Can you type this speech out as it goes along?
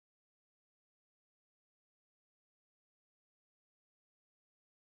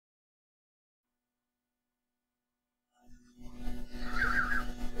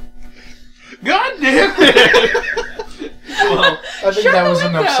Well, I think that was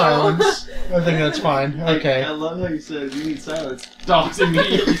enough silence. I think that's fine. Okay. I love how you said you need silence. Dogs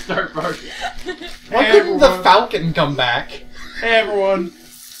immediately start barking. Why couldn't the falcon come back? Hey everyone,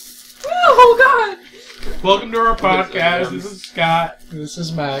 Oh God! welcome to our podcast. This is Scott. This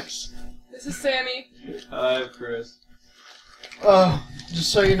is Max. This is Sammy. Hi, Chris.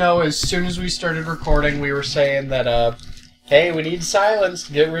 Just so you know, as soon as we started recording, we were saying that, hey, we need silence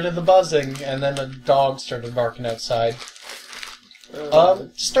to get rid of the buzzing, and then a dog started barking outside. To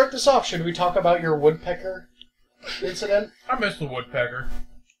start this off, should we talk about your woodpecker incident? I missed the woodpecker.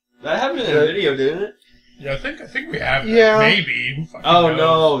 That happened in a video, didn't it? Yeah, I think we have. Yeah. Maybe. Who fucking Oh knows?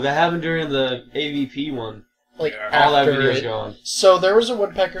 no, that happened during the AVP one. Like, Yeah. All that after video's it. gone. So there was a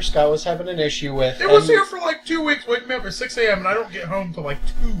woodpecker Scott was having an issue with. It was and- here for like 2 weeks, waking me up at 6 a.m. and I don't get home till like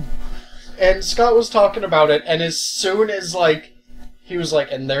 2. And Scott was talking about it, and as soon as, like, he was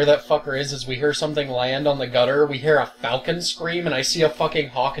like, and there that fucker is, as we hear something land on the gutter, we hear a falcon scream, and I see a fucking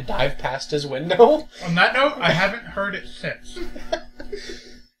hawk dive past his window. On that note, I haven't heard it since.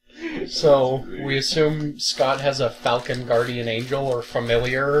 So, we assume Scott has a falcon guardian angel or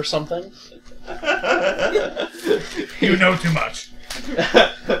familiar or something. You know too much.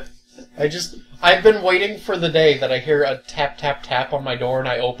 I've been waiting for the day that I hear a tap, tap, tap on my door, and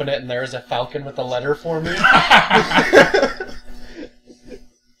I open it, and there's a falcon with a letter for me.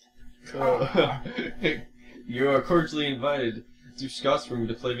 You are cordially invited to Scott's room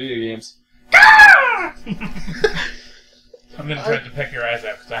to play video games. I'm gonna try to pick your eyes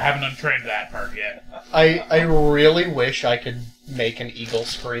out because I haven't untrained that part yet. I really wish I could make an eagle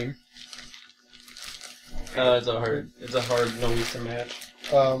scream. It's a hard noise to match.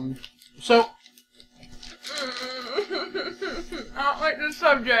 So, I don't like this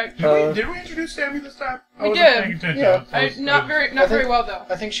subject. Did we introduce Sammy this time? I We wasn't did. paying attention. Yeah. Not very well though.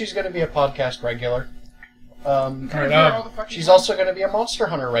 I think she's going to be a podcast regular. She's also going to be a Monster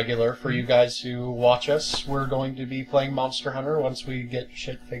Hunter regular for you guys who watch us. We're going to be playing Monster Hunter once we get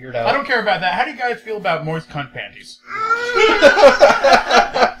shit figured out. I don't care about that. How do you guys feel about moist cunt panties?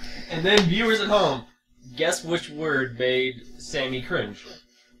 And then viewers at home, guess which word made Sammy cringe?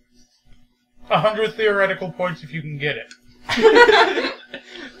 100 theoretical points if you can get it.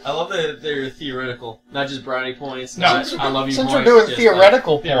 I love that they're theoretical, not just brownie points. No. Not I love you Since points. we're doing just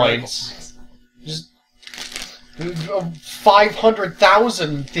theoretical like theoretical points, just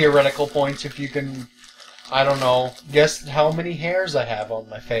 500,000 theoretical points if you can, I don't know, guess how many hairs I have on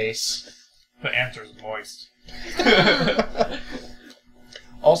my face. The answer is moist.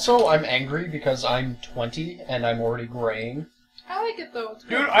 Also, I'm angry because I'm 20 and I'm already graying. I like it though. It's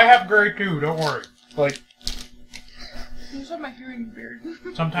good. Dude, I have gray too, don't worry. Like, You just have my hair and beard.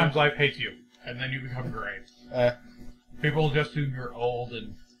 Sometimes life hates you, and then you become gray. People just assume you're old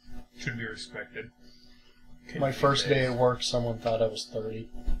and should be respected. my first day at work, someone thought I was 30.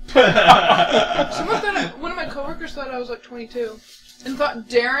 One of my coworkers thought I was like 22, and thought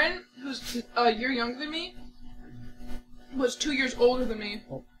Darren, who's a year younger than me, was 2 years older than me.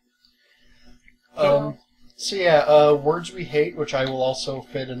 So yeah, words we hate, which I will also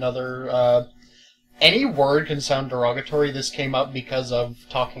fit another, any word can sound derogatory. This came up because of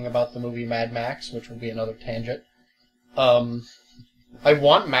talking about the movie Mad Max, which will be another tangent. I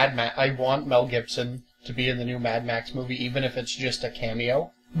want Mel Gibson to be in the new Mad Max movie, even if it's just a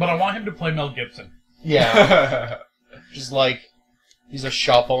cameo. But I want him to play Mel Gibson. Yeah. Just like, he's a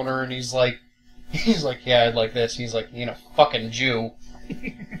shop owner, and he's like, yeah, I'd like this. He's like, fucking Jew.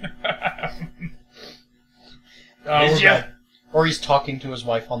 Or he's talking to his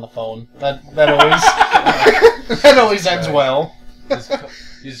wife on the phone. That always that always ends well.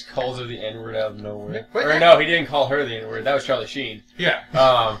 He just calls her the N-word out of nowhere. Wait, Or no, he didn't call her the N-word. That was Charlie Sheen. Yeah.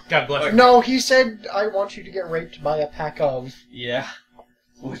 God bless her. No, he said, I want you to get raped by a pack of. Yeah.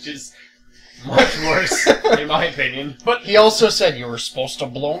 Which is much worse, in my opinion. But He also said, you were supposed to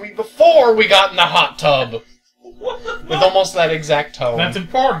blow me before we got in the hot tub. With almost that exact tone. that's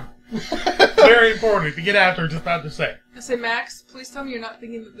important. Very important. If you get after, just about to say. I say, Max, please tell me you're not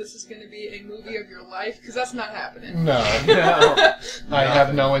thinking that this is going to be a movie of your life, because that's not happening. No. No. I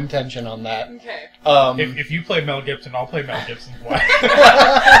have no intention on that. Okay. If you play Mel Gibson, I'll play Mel Gibson's wife.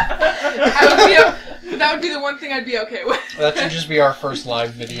 That would be the one thing I'd be okay with. That should just be our first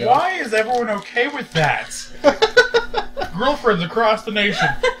live video. Why is everyone okay with that? Girlfriends across the nation.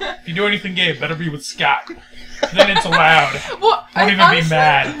 If you do anything gay, it better be with Scott. Then it's allowed. Well, Don't even be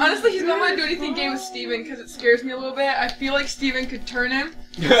mad. Honestly, he's not going to do anything gay with Steven because it scares me a little bit. I feel like Steven could turn him.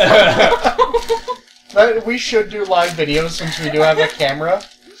 We should do live videos since we do have a camera.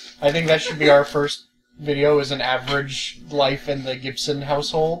 I think that should be our first video, is an average life in the Gibson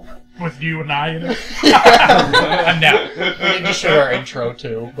household. With you and I in it. Yeah. No. We need to share our intro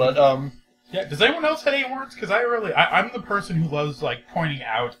too, but Yeah, does anyone else hate words? Because I'm the person who loves, like, pointing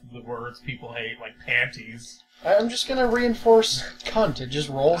out the words people hate, like panties. I'm just gonna reinforce cunt. It just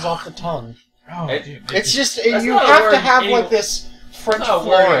rolls off the tongue. Oh, dude. It's just, That's you not a have word to have, anyone- like, this French Not a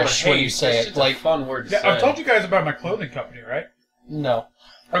word anyone flourish when you hates, say it's it. just Like, a fun word to say. I've told you guys about my clothing company, right? no.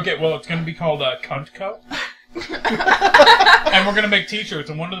 Okay, well, it's going to be called Cunt Co. And we're going to make t-shirts,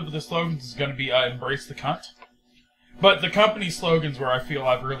 and one of the slogans is going to be Embrace the Cunt. But the company slogans where I feel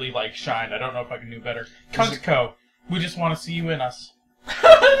I've really, like, shined, I don't know if I can do better. Cunt Co. We just want to see you in us.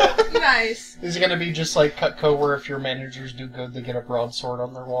 Nice. Is it gonna be just like Cutco, where if your managers do good, they get a broadsword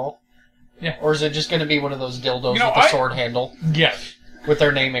on their wall? Yeah. Or is it just gonna be one of those dildos You know, with a sword handle Yes. with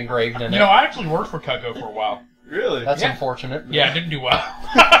their name engraved in it? You know, I actually worked for Cutco for a while. Really? That's yeah. unfortunate. Yeah, I didn't do well.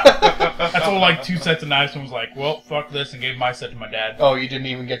 I sold, like, 2 sets of knives and was like, well, fuck this, and gave my set to my dad. Oh, you didn't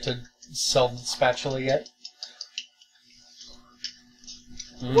even get to sell the spatula yet?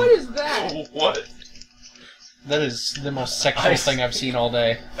 What is that? What? That is the most sexual Ice. thing I've seen all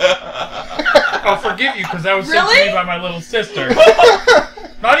day. I'll forgive you, because that was sent to Really? me by my little sister.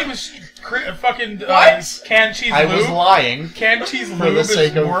 Not even fucking What? canned cheese I lube. was lying Canned cheese for lube the is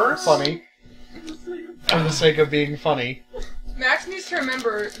sake of worse. funny. For the sake of being funny. Max needs to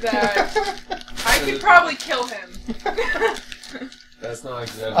remember that I could probably kill him. That's not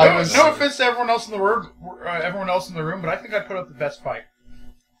exactly. I was- No offense to everyone else in the room, but I think I put up the best fight.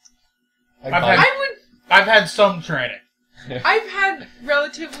 I've I had some training. I've had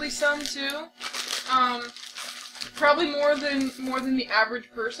relatively some too. Probably more than the average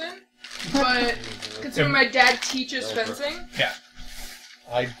person. But considering my dad teaches fencing, Yeah.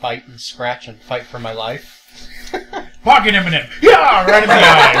 I bite and scratch and fight for my life. Pocket Eminem. Yeah, right in the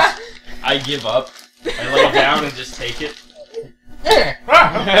eyes. I give up. I lay down and just take it.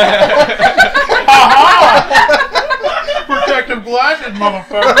 Aha! Protective glasses,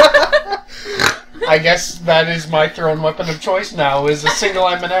 motherfucker. I guess that is my thrown weapon of choice now, is a single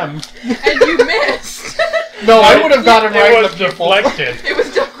M&M. and you missed. No, I would have got him right It in was the pupil. deflected. It was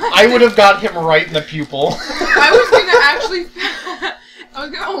deflected. I would have got him right in the pupil. I was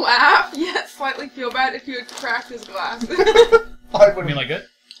gonna laugh, yet slightly feel bad if you had cracked his glass. I I would mean, have. like it?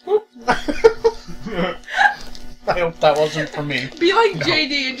 I hope that wasn't for me. Be like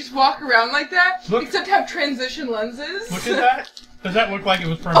JD and just walk around like that, Look- except have transition lenses. Look at that. Does that look like it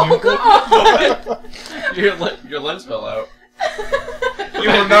was from Oh you? god! Your lens fell out. You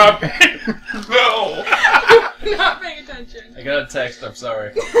were not. No! Not paying attention. I got a text, I'm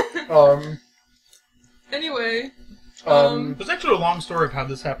sorry. Anyway, There's actually a long story of how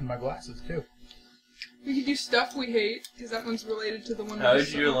this happened to my glasses, too. we could do stuff we hate, because that one's related to the one How we did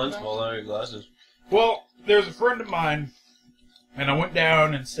just your talked lens about. fall out of your glasses? Well, there's a friend of mine, and I went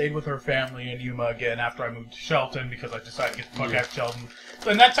down and stayed with her family in Yuma again after I moved to Shelton because I decided to get the fuck out of Shelton.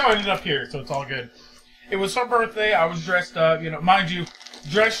 And that's how I ended up here, so it's all good. It was her birthday. I was dressed up, mind you,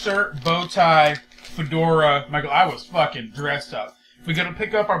 dress shirt, bow tie, fedora. I was fucking dressed up. We go to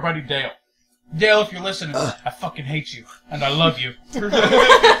pick up our buddy Dale. Dale, if you're listening, I fucking hate you, and I love you.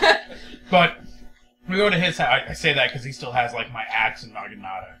 But we go to his house. I say that because he still has, like, my axe and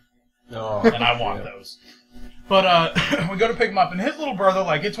naginata. No. And I want those. But we go to pick him up, and his little brother,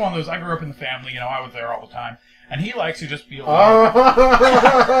 like, it's one of those, I grew up in the family, I was there all the time, and he likes to just be a little,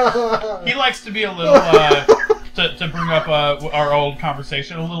 he likes to be a little, to bring up our old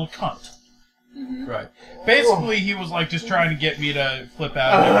conversation, a little cunt. Right. Basically, he was, like, just trying to get me to flip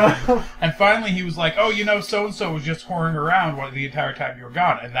out and everything. And finally, he was like, oh, so-and-so was just whoring around the entire time you were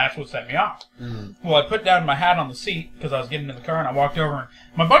gone, and that's what set me off. Well, I put down my hat on the seat, because I was getting in the car, and I walked over, and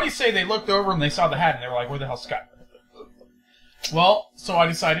my buddies say they looked over and they saw the hat, and they were like, where the hell's Scott? Well, so I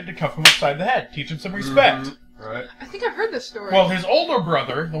decided to cuff him upside the head, teach him some respect. Right. I think I've heard this story. Well, his older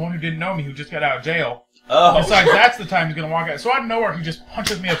brother, the one who didn't know me, who just got out of jail, Oh. decides that's the time he's going to walk out. So out of nowhere, he just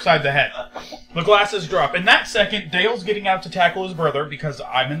punches me upside the head. The glasses drop. In that second, Dale's getting out to tackle his brother because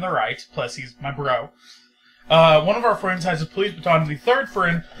I'm in the right, plus he's my bro. One of our friends has a police baton, and the third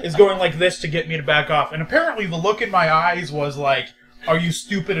friend is going like this to get me to back off. And apparently the look in my eyes was like, are you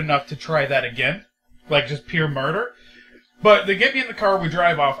stupid enough to try that again? Like, just pure murder? But they get me in the car, we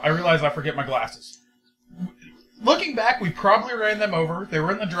drive off, I realize I forget my glasses. Looking back, we probably ran them over. They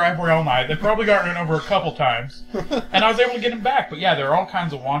were in the driveway all night. They probably got run over a couple times. And I was able to get them back. But yeah, they're all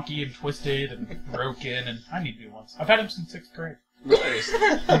kinds of wonky and twisted and broken, and I need new ones. I've had them since 6th grade. Nice.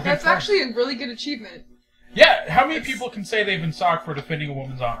 That's actually a really good achievement. Yeah, how many people can say they've been socked for defending a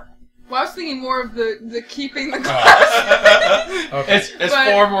woman's honor? Well, I was thinking more of the keeping the glass. Okay. It's But-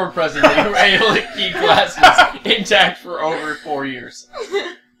 far more present that you were able to keep glasses intact for over 4 years.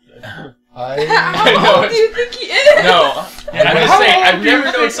 How old do you think he is? No, Yeah, I'm how just saying, old I've do you never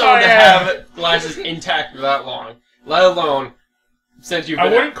known think someone I to am? have glasses intact for that long. Let alone since you've I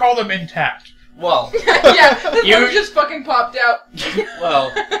been. wouldn't call them intact. Well, Yeah, the You- phone just fucking popped out.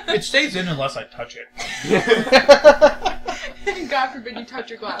 well. It stays in unless I touch it. God forbid you touch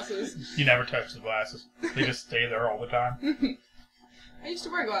your glasses. You never touch the glasses. They just stay there all the time. I used to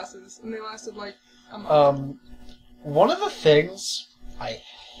wear glasses, and they lasted like a month. One of the things I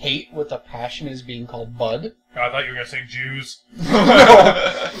hate with a passion is being called Bud. Oh, I thought you were gonna say Jews. And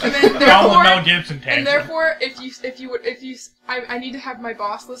then Call the Mel therefore, Gibson and tangent. therefore, I need to have my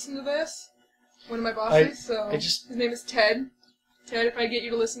boss listen to this. One of my bosses. His name is Ted. Ted, if I get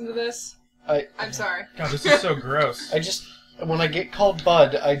you to listen to this, I'm sorry. God, this is so gross. When I get called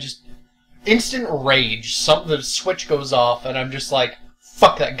Bud, instant rage. The switch goes off, and I'm just like,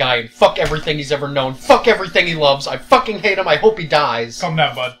 fuck that guy, and fuck everything he's ever known, fuck everything he loves, I fucking hate him, I hope he dies. Calm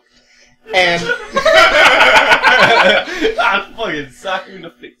down, bud. And I'll fucking sock you in the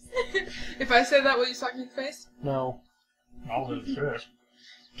face. If I say that, will you sock me in the face? no. I'll do this.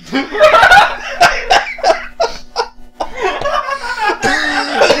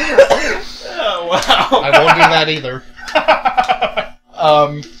 Oh, wow. I won't do that either.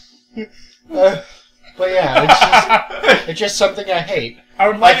 But yeah, it's just something I hate.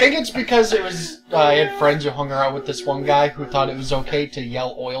 I think it's because I had friends who hung out with this one guy who thought it was okay to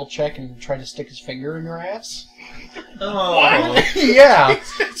yell oil check and try to stick his finger in your ass. Oh. Yeah.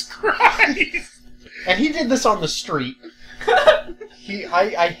 Jesus Christ! And he did this on the street.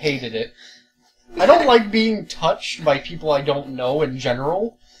 I hated it. I don't like being touched by people I don't know in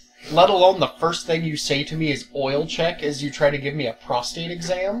general, let alone the first thing you say to me is oil check as you try to give me a prostate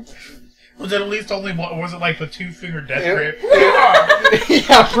exam. Was it at least only one? Was it like the 2-finger death grip?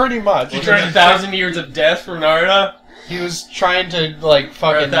 Yeah, pretty much. Was it 1,000 years of death for Narda? He was trying to, like, Or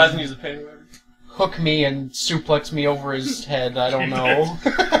fucking 1,000 years of pain, whatever. hook me and suplex me over his head. I don't know.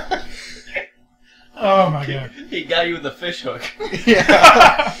 Oh my god. He got you with a fish hook.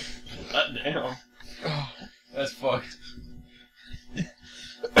 Yeah. God damn. That's fucked.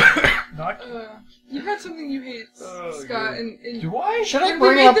 You had something you hate, Scott, God. and Do I? Should I we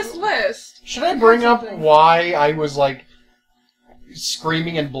bring made up? this list. Should I bring up something. why I was like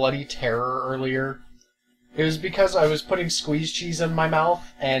screaming in bloody terror earlier? It was because I was putting squeeze cheese in my mouth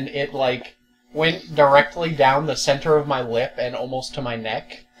and it like went directly down the center of my lip and almost to my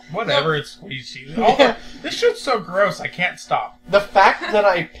neck. Whatever, it's squeeze cheese. Yeah. This shit's so gross, I can't stop. The fact that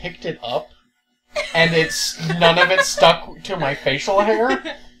I picked it up and none of it stuck to my facial hair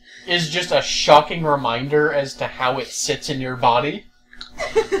is just a shocking reminder as to how it sits in your body.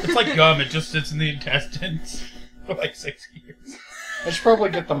 It's like gum, it just sits in the intestines for like 6 years. I should probably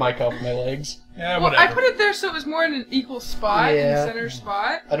get the mic off my legs. Yeah, Well, whatever. I put it there so it was more in an equal spot, in the Yeah. center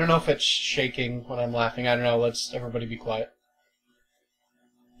spot. I don't know if it's shaking when I'm laughing. I don't know. Let's everybody be quiet.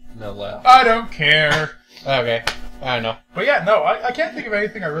 No laugh. I don't care. Okay. I don't know. But yeah, no, I can't think of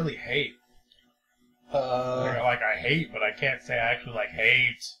anything I really hate. Uh, Like I hate, but I can't say I actually like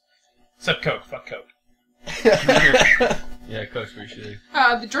hate. Except Coke. Fuck Coke. Yeah, Coke's pretty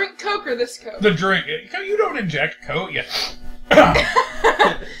shitty. The drink Coke or this Coke? The drink. You don't inject Coke. You...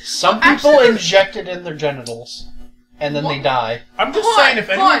 Some people inject it in their genitals, and then they die. I'm just Hold saying, on, if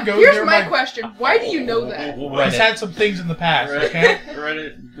hold anyone on. goes Here's near my question. Why do you know that? He's had some things in the past, okay?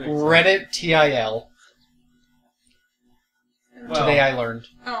 Reddit TIL. Well, Today I learned.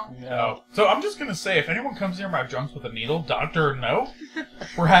 Oh. No. So I'm just gonna say, if anyone comes near my junks with a needle, doctor or no,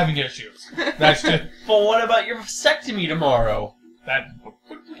 we're having issues. That's just But what about your vasectomy tomorrow? that.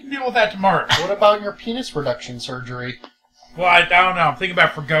 We can deal with that tomorrow. What about your penis reduction surgery? Well, I don't know. I'm thinking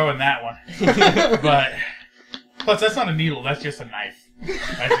about forgoing that one. But plus, that's not a needle. That's just a knife.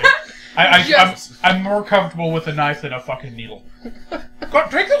 That's it. I'm more comfortable with a knife than a fucking needle. God,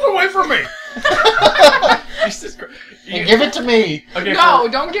 take this away from me! Jesus Christ. And give it to me. Okay, No,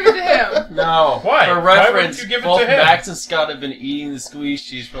 don't give it to him. No. Why? For Why reference, wouldn't you give it both to him? Max and Scott have been eating the squeeze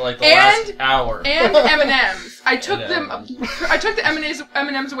cheese for like the last hour. And M&M's. I took And them. M&Ms. I took the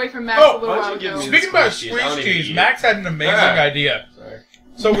M&M's away from Max Oh, a little why don't while you give ago. me- Speaking about Squeeze cheese. I don't squeeze even cheese, eat Max had an amazing Ah. idea. Sorry.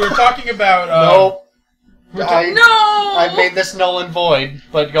 So we're talking about. Nope. No. I made this null and void,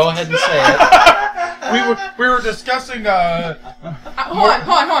 but go ahead and say it. We were discussing.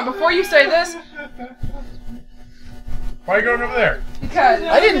 Hold on. Before you say this, Why are you going over there? because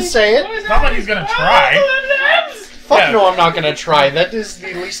I didn't say it. It's not like he's gonna try. Fuck Yeah. no, I'm not gonna try. That is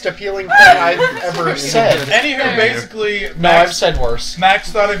the least appealing thing I've ever said. Anywho, basically, No, I've Max, said worse. Max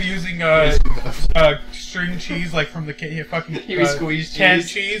thought of using string cheese, like from the fucking Kiwi squeeze canned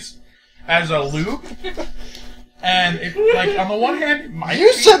cheese. cheese, as a lube. And it, like, on the one hand, it might You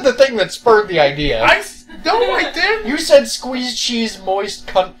be... said the thing that spurred the idea. No, I didn't. You said squeeze cheese moist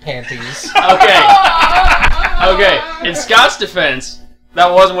cunt panties. Okay. In Scott's defense,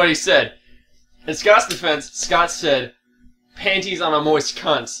 that wasn't what he said. In Scott's defense, Scott said, panties on a moist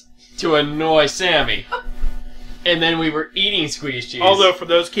cunt to annoy Sammy. And then we were eating squeeze cheese. Although, for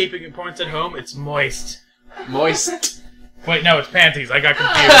those keeping points at home, it's moist. Moist. Wait, no, it's panties. I got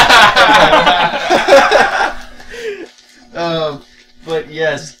confused. But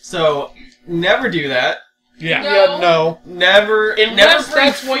yes, so never do that. Yeah. Yeah, no. Never. Unless Never bring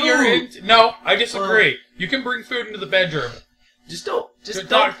that's what you're food. into. No, I disagree. You can bring food into the bedroom. Just don't. Just Not-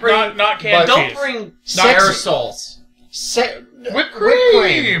 don't bring. not- not canned Don't cheese. bring Sexy. aerosols. Whipped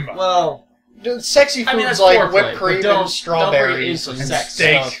cream! Well, Sexy I mean, foods that's like foreplay, whipped but cream don't- and strawberries don't bring and in some sex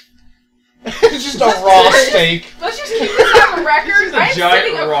steak. stuff. It's just a raw steak. Let's just keep this on the record. She's a I'm giant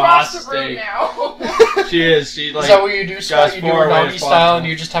sitting raw across the room steak. now. She is. She like. Is that what you do, Scott? You do far a away doggy as style possible. and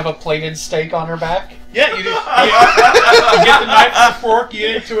you just have a plated steak on her back? Yeah, you get the knife and the fork, you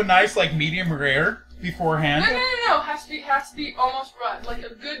get it to a nice, like, medium rare beforehand. No. Has to be almost right. Like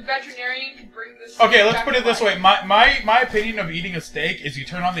a good veterinarian could bring this. Okay, let's back put to it this life. way. My opinion of eating a steak is you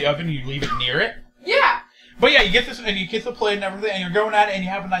turn on the oven and you leave it near it. Yeah. But yeah, you get this and you get the plate and everything, and you're going at it and you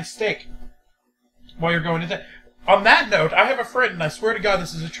have a nice steak while you're going into it. On that note, I have a friend, and I swear to God,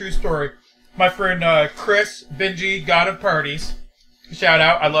 this is a true story. My friend Chris Benji, God of Parties. Shout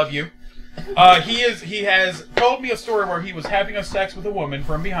out, I love you. He has told me a story where he was having a sex with a woman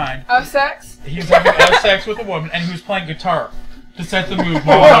from behind. Sex? He was having a sex with a woman, and he was playing guitar to set the mood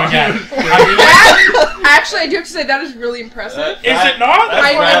while going at it. Actually, I do have to say that is really impressive. Is it not? That's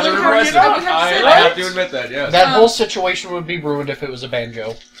I rather would have to- impressive. I would have to say I have that. to admit that. Yes. That whole situation would be ruined if it was a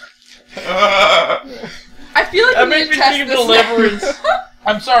banjo. I feel like That we makes need me to test think of this Deliverance. now.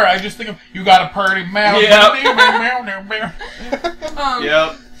 I'm sorry, I just think of, you got a party mouth. Yep.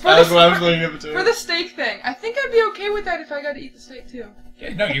 Yep. For That's the- what I was thinking of too. For the steak thing, I think I'd be okay with that if I got to eat the steak too.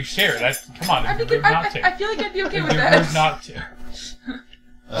 Yeah, no, you share. That's come on. I It's think rude not to. I feel like I'd be okay It's with rude that. not to.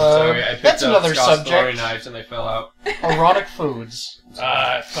 I'm sorry, I picked that's up another Scott's subject. throwing knives and they fell out. Erotic foods.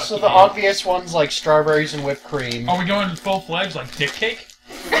 Fuck So you. the obvious ones like strawberries and whipped cream. Are we going full-fledged like dick cake?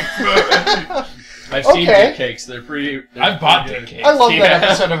 I've seen Okay. dick cakes. They're pretty. I've bought dick cakes. I love Yeah. that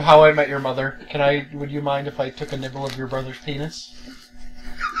episode of How I Met Your Mother. Would you mind if I took a nibble of your brother's penis?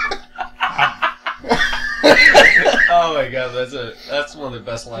 Oh my god, that's one of the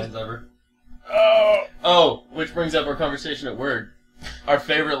best lines ever. Oh. Oh, which brings up our conversation at Word. Our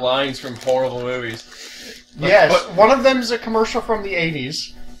favorite lines from horrible movies. Yes, one of them is a commercial from the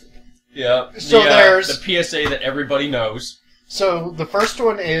 80s. Yeah. So there's- the PSA that everybody knows. So the first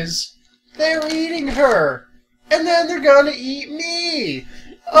one is, they're eating her, and then they're gonna eat me.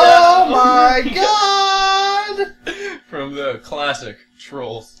 Oh my god! From the classic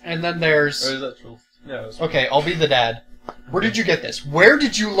Trolls. And then Or there's... is that Trolls? No. It's... Okay, I'll be the dad. Where did you get this? Where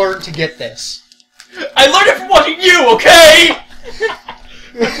did you learn to get this? I learned it from watching you, okay?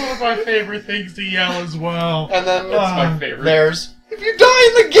 That's one of my favorite things to yell as well. And then That's my favorite. there's, if you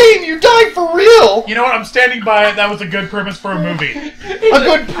die in the game, you die for real! You know what? I'm standing by it. That was a good premise for a movie. A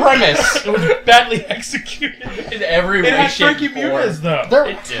good premise! It was badly executed. In every It way, had shape, Frankie and form. Muniz, though. There,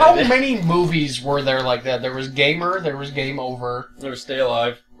 It did. how many movies were there like that? There was Gamer, there was Game Over, Or Stay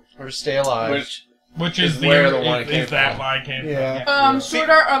Alive. there was Stay Alive. Which is is where the line came that from. line came Yeah. from. Sword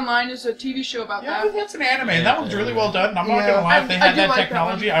Art Online is a TV show about Yeah, that. that's an anime, and that one's really well done. I'm not Yeah. gonna lie, if they I had do that like that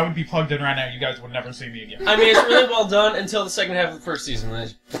technology, one. I would be plugged in right now. You guys would never see me again. I mean, it's really well done until the second half of the first season. Then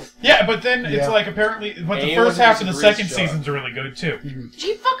Yeah, but then Yeah. it's like apparently, but the And first half of the it's a great second shot. season's really good too.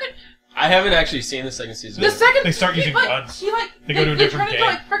 He fucking I haven't actually seen the second season. the second. They start he, using like, guns. He like They go to a different turn into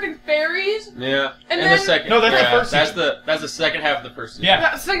game. like freaking fairies. Yeah, And the then- second. No, that's the yeah, first That's season. the second half of the first season. Yeah.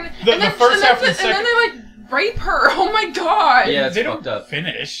 That second, The- and the then, first and half then, of the and then they like rape her. Oh my god. Yeah, it's They fucked don't up.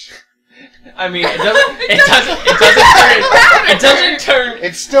 finish. I mean, it doesn't turn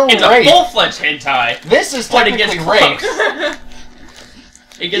It's still into rape. full-fledged hentai, This is but it technically gets rape. close.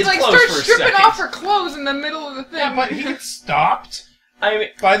 It He gets like close starts for a stripping second. off her clothes in the middle of the thing. Yeah, but he gets stopped I mean,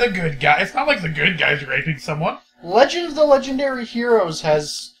 by the good guy. It's not like the good guy's raping someone. Legend of the Legendary Heroes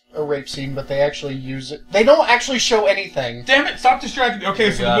has a rape scene, but they actually use it. They don't actually show anything. Damn it! Stop distracting me.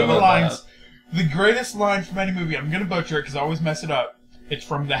 Okay, so Forgot the movie about lines. The greatest line from any movie. I'm gonna butcher it because I always mess it up. It's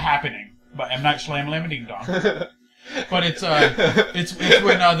from The Happening by M. Night Shyamalan Ding Dong. But it's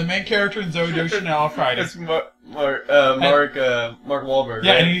when the main character in Zoe Deschanel Friday. it's Mark Wahlberg.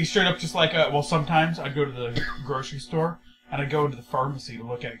 Yeah, right? and he straight up just like, well, sometimes I'd go to the grocery store and I'd go into the pharmacy to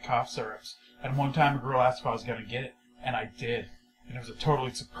look at cough syrups. And one time a girl asked if I was gonna get it, and I did. And it was a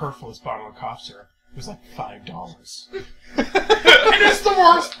totally superfluous bottle of cough syrup. It was like $5. And it's the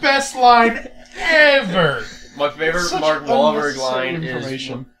worst, best line ever. My favorite Mark Wahlberg line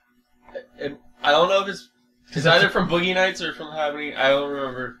is... I don't know if it's either from Boogie Nights or from Happening. I don't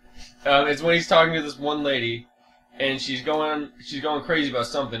remember. It's when he's talking to this one lady, and she's going crazy about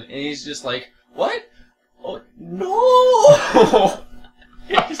something, and he's just like, "What? Oh no!"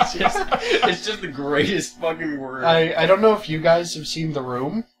 it's just the greatest fucking word. I don't know if you guys have seen The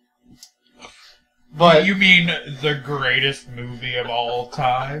Room, but you mean the greatest movie of all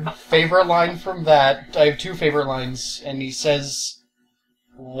time? Favorite line from that? I have two favorite lines, and he says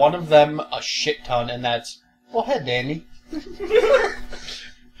one of them a shit ton, and that's, "Well, hey, Danny."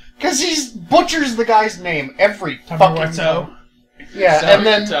 Because he butchers the guy's name every fucking time. Yeah, and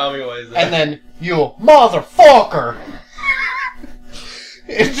then you motherfucker.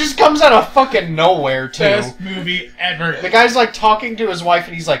 It just comes out of fucking nowhere, too. Best movie ever. The guy's like talking to his wife,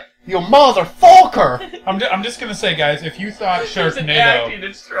 and he's like, "You motherfucker." I'm just gonna say, guys, if you thought Sharknado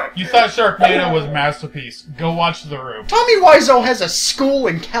was a masterpiece, go watch The Room. Tommy Wiseau has a school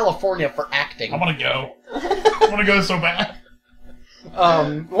in California for acting. I want to go. I want to go so bad.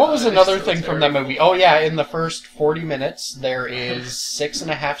 What was another thing from that movie? Oh yeah, in the first 40 minutes, there is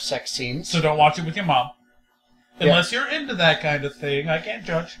 6.5 sex scenes. So don't watch it with your mom. Unless you're into that kind of thing, I can't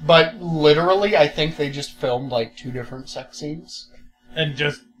judge. But literally, I think they just filmed like 2 different sex scenes. And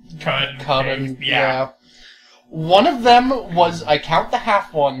just cut and yeah. One of them was, I count the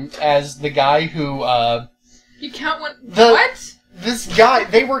half one as the guy who, You count one... What? This guy,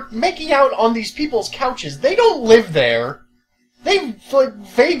 they were making out on these people's couches. They don't live there. They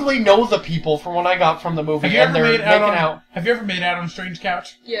vaguely know the people from what I got from the movie, and they're making out. Have you ever made out on a strange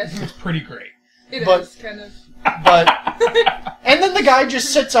couch? Yes. It's pretty great. It is, kind of. But, and then the guy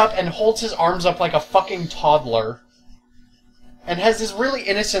just sits up and holds his arms up like a fucking toddler, and has this really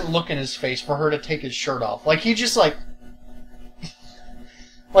innocent look in his face for her to take his shirt off. Like, he just, like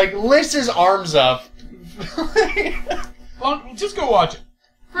lifts his arms up. Well, just go watch it.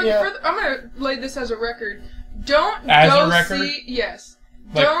 I'm gonna lay this as a record. Don't as go a record? see... Yes.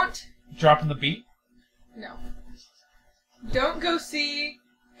 Like, don't... Dropping the beat? No. Don't go see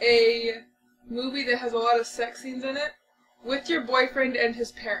a movie that has a lot of sex scenes in it with your boyfriend and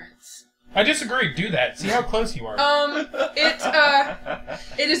his parents. I disagree. Do that. See how close you are.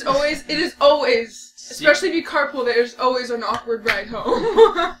 It is always, especially if you carpool, there's always an awkward ride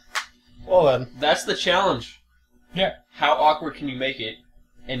home. Well then. That's the challenge. Yeah. How awkward can you make it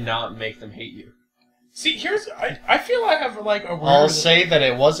and not make them hate you? See, I feel I have like a weird... I'll say that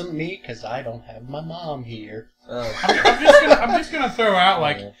it wasn't me, because I don't have my mom here. I'm just gonna throw out,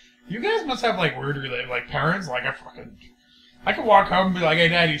 like, you guys must have, like, weird parents, like, I could walk home and be like, "Hey,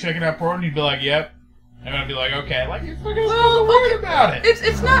 Dad, you checking out porn?" And you'd be like, "Yep." And I'd be like, "Okay." Like, you're fucking weird about it.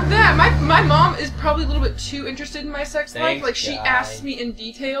 It's not that. My mom is probably a little bit too interested in my sex life. Like, she asks me in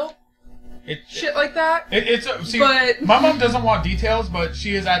detail. Shit like that. But my mom doesn't want details, but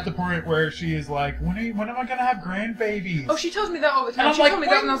she is at the point where she is like, when am I gonna have grandbabies? Oh, she tells me that all the time. And She told me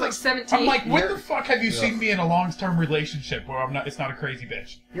that when I was like 17. I'm like, when the fuck have you seen me in a long-term relationship where it's not a crazy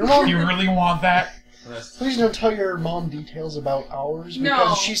bitch? Your mom, you really want that? Please don't tell your mom details about ours,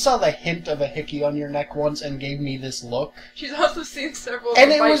 because she saw the hint of a hickey on your neck once and gave me this look. She's also seen several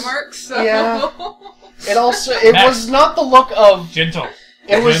bite marks. So. Yeah. It was not the look of gentle.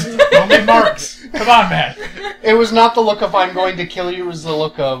 It was only marks. Come on, man. It was not the look of "I'm going to kill you." It was the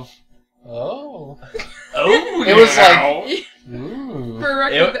look of Oh. It was like. Ooh. For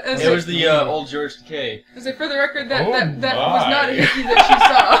record, it was the old George Takei. For the record, that was not a hickey that she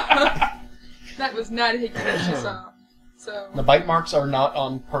saw. That was not a hickey that she saw. So the bite marks are not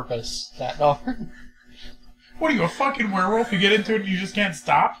on purpose. What are you, a fucking werewolf? You get into it and you just can't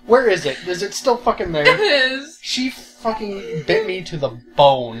stop? Where is it? Is it still fucking there? It is. She fucking bit me to the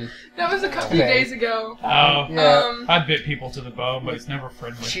bone. That was a couple of days ago. Oh. Yeah. I bit people to the bone, but it's never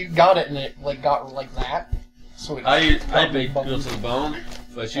friendly. She got it and it got like that. So I bit people to the bone,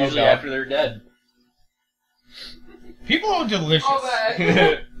 but it's usually after they're dead. People are delicious. All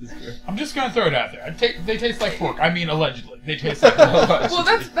that. I'm just gonna throw it out there. They taste like pork. I mean, allegedly. They taste like pork. Well,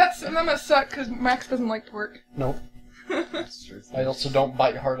 that must suck because Max doesn't like pork. Nope. I also don't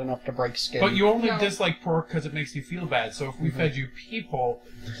bite hard enough to break skin. But you only dislike pork because it makes you feel bad. So if we fed you people,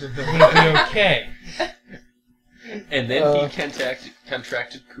 it would be okay. And then he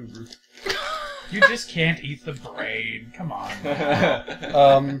contracted Kuru. You just can't eat the brain. Come on.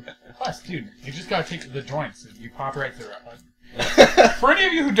 Plus, dude, you just gotta take the joints and you pop right through it. For any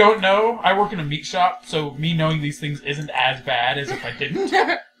of you who don't know, I work in a meat shop, so me knowing these things isn't as bad as if I didn't.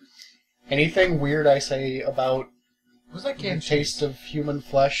 Anything weird I say about Was that canned taste of human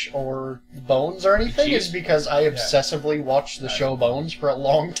flesh or bones or anything is because I obsessively watched the show Bones for a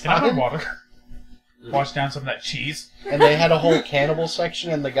long Can I have time. water? Wash down some of that cheese. And they had a whole cannibal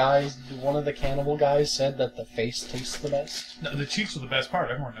section, and one of the cannibal guys said that the face tastes the best. No, the cheeks are the best part.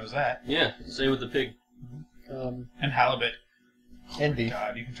 Everyone knows that. Yeah, same with the pig. And halibut. And Oh beef.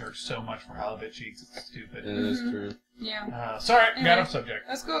 God, you can charge so much for halibut cheeks. It's stupid. It is true. Yeah. Sorry, Anyway, got off subject.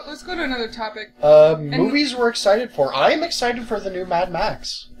 Let's go to another topic. Movies we're excited for. I'm excited for the new Mad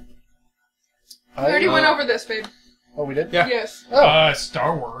Max. We already went over this, babe. Oh, we did? Yeah. Yes. Oh,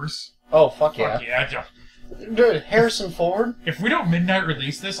 Star Wars. oh fuck yeah. Fuck yeah. Jeff. Dude, Harrison Ford? If we don't midnight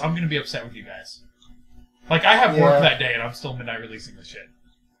release this, I'm gonna be upset with you guys. Like, I have work that day, and I'm still midnight releasing this shit.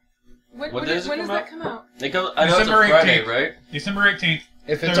 When What does does it come that out? come out? I know it's a December Friday, 18th. right? December 18th.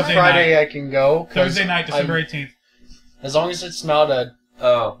 If it's Thursday a Friday, night. I can go. 'cause Thursday night, December 18th. As long as it's not a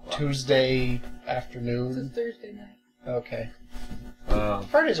Oh. Tuesday It's a afternoon. Thursday night. Okay. Um,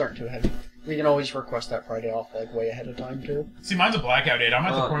 Fridays aren't too heavy. We can always request that Friday off like way ahead of time too. See, mine's a blackout date. I'm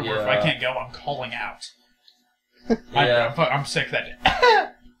at the point where if I yeah. can't go, I'm calling out. Yeah. I'm sick that day.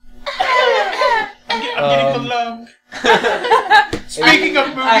 I'm getting the lung. Speaking of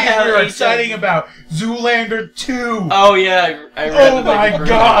movies we were exciting about, Zoolander 2. Oh yeah, I read Oh that my they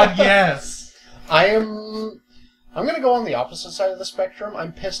god, yes. I'm gonna go on the opposite side of the spectrum.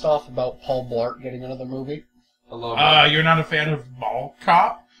 I'm pissed off about Paul Blart getting another movie. I love that. You're not a fan of Mall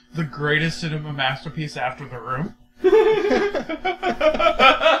Cop, the greatest cinema masterpiece after The Room?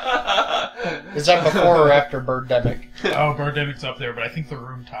 Is that before or after Birdemic? Oh, Birdemic's up there, but I think The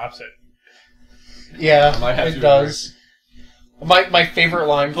Room tops it. Yeah, might have it to does. My favorite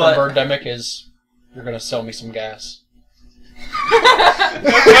line from But- Birdemic is, "You're gonna sell me some gas."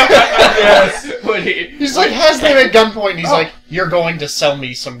 Yes. When He's like has them at gunpoint. He's like, "You're going to sell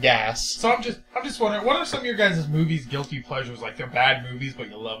me some gas." So I'm just wondering, what are some of your guys' movies' guilty pleasures? Like, they're bad movies, but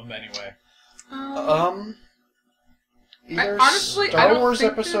you love them anyway. Either honestly, I Star don't Wars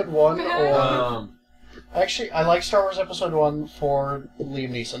think Episode they're 1 bad. or... Actually, I like Star Wars Episode 1 for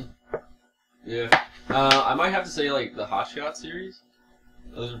Liam Neeson. yeah. I might have to say like the Hot Shot series.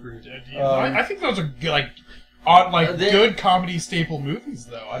 Those are pretty good. I think those are good, like They- good comedy staple movies,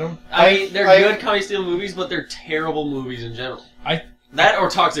 though. I mean, they're good comedy style movies, but they're terrible movies in general. That or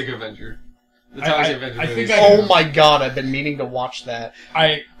Toxic Avenger. The Toxic Avenger I movies. think Oh my god, I've been meaning to watch that.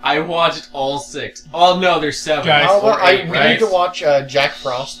 I watched all 6. Oh no, there's 7. Guys, Or 8, We right? need to watch Jack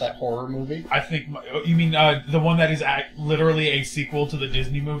Frost, that horror movie. I think you mean the one that is literally a sequel to the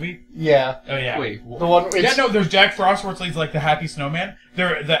Disney movie. Yeah. Oh yeah. Wait, The one... Yeah, no, there's Jack Frost where it's like the Happy Snowman.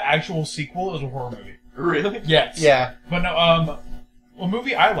 The actual sequel is a horror movie. really? Yes. Yeah. But no, a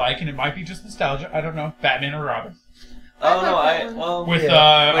movie I like, and it might be just nostalgia. I don't know. Batman or Robin Oh no, with Wait,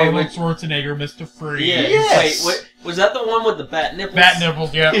 Arnold wait. Schwarzenegger, Mr. Freeze. Yeah. Yes! Wait, was that the one with the bat nipples? Bat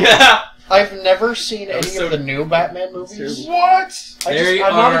nipples. Yeah. Yeah. I've never seen That was any so- of the new Batman movies. What? I'm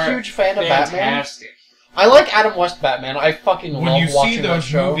not a huge fan of Batman. Fantastic. I like Adam West Batman. I fucking When love you see watching that those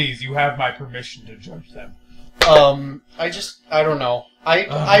show. movies, you have my permission to judge them. I don't know.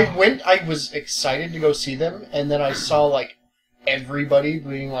 I was excited to go see them, and then I saw, like, everybody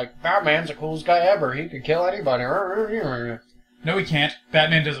being like, Batman's the coolest guy ever. He could kill anybody. No, he can't.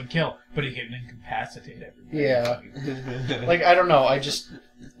 Batman doesn't kill, but he can incapacitate everybody. Yeah. Like, I don't know.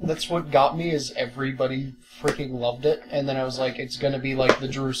 That's what got me is everybody freaking loved it, and then I was like, it's gonna be like the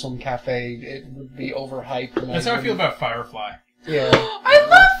Jerusalem Cafe. It would be overhyped. And That's how I feel about Firefly. Yeah. I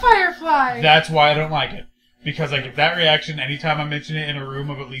love Firefly! That's why I don't like it. Because I get that reaction anytime I mention it in a room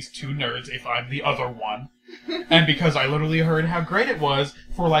of at least 2 nerds, if I'm the other one. And because I literally heard how great it was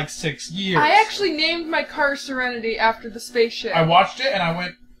for like 6 years. I actually named my car Serenity after the spaceship. I watched it and I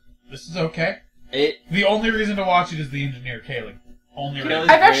went, this is okay. The only reason to watch it is the engineer, Kaylee. Only reason.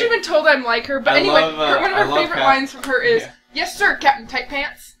 I've actually been told I'm like her, but anyway, love, one of her favorite lines from her is, Yeah. "Yes, sir, Captain Tight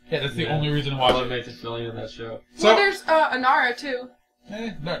Pants." Yeah, that's the only reason to I watch love it. Nathan Fillion in that show. Well, there's Anara too.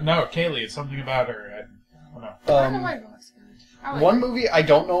 No, Kaylee. It's something about her. I don't know. I don't know why everyone likes her. I like One her. movie, I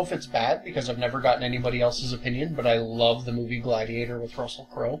don't know if it's bad because I've never gotten anybody else's opinion, but I love the movie Gladiator with Russell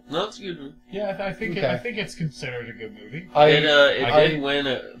Crowe. No, it's a good one. Yeah, I think Okay. I think it's considered a good movie. It did win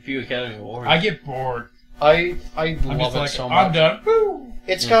a few Academy Awards. I get bored. I I'm love just it like, so I'm much. done. Woo!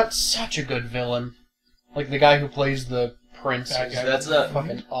 It's got such a good villain. Like the guy who plays the prince That is guy. That's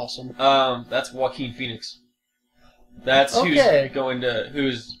fucking awesome. That's Joaquin Phoenix. That's Okay.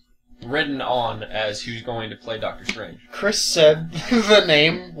 who's written on as who's going to play Doctor Strange. Chris said the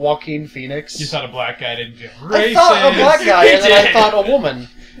name Joaquin Phoenix. You thought a black guy, didn't you? I thought a black guy, and then I did. thought a woman.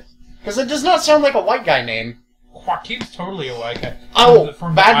 Because it does not sound like a white guy name. Joaquin's totally a white guy. Oh,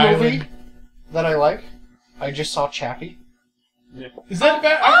 From bad Island. movie that I like. I just saw Chappie. Yeah. Is that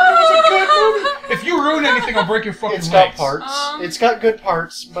bad? I heard it was a good movie. If you ruin anything, I'll break your fucking legs. It's got parts. It's got good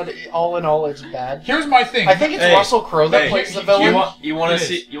parts, but all in all, it's bad. Here's my thing. I think it's Russell Crowe that plays the villain. You want to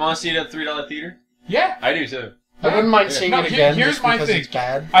see it at $3 theater? Yeah, I do too. I wouldn't mind seeing it again. Here's my thing. It's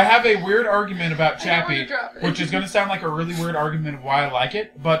bad. I have a weird argument about Chappie, which is going to sound like a really weird argument of why I like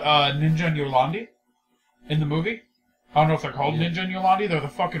it. But Ninja and Yolandi in the movie, I don't know if they're called Ninja and Yolandi. They're the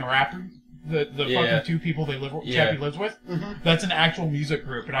fucking rappers. The fucking two people Chappie lives with. Mm-hmm. That's an actual music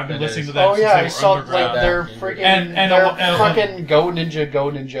group, and I've been listening to them. Oh yeah, I saw underground. their freaking fucking Go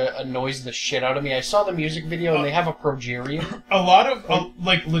Ninja annoys the shit out of me. I saw the music video and they have a progerian. A lot of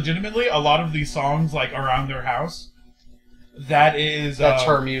legitimately, a lot of these songs around their house. That's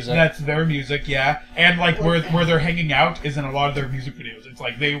her music. That's their music, yeah. And where they're hanging out is in a lot of their music videos. It's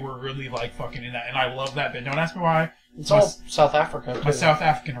like they were really fucking in that, and I love that bit. Don't ask me why. It's all South Africa. My South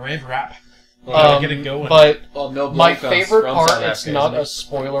African rave rap. Get it going. But no my favorite part, it's not a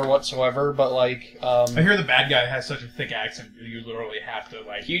spoiler whatsoever, but I hear the bad guy has such a thick accent that you literally have to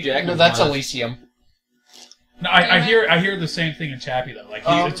Hugh Jackman. No, that's Elysium. No, I hear the same thing in Chappie though.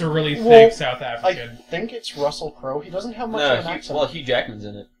 It's a really thick South African. I think it's Russell Crowe. He doesn't have much of an accent. Well, Hugh Jackman's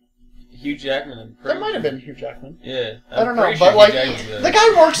in it. Hugh Jackman. That might have been Hugh Jackman. Yeah. I don't know, but the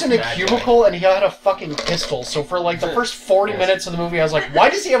guy works in a cubicle and he had a fucking pistol. So for the first 40 minutes of the movie, I was like,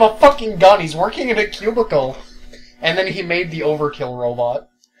 why does he have a fucking gun? He's working in a cubicle. And then he made the Overkill robot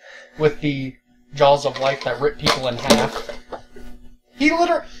with the jaws of life that rip people in half. He was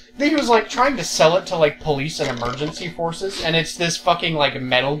trying to sell it to police and emergency forces, and it's this fucking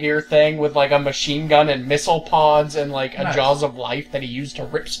Metal Gear thing with a machine gun and missile pods and a jaws of life that he used to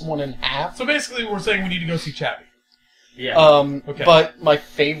rip someone in half. So basically, we're saying we need to go see Chappie. Yeah. Okay. But my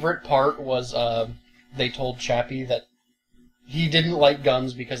favorite part was they told Chappie that he didn't like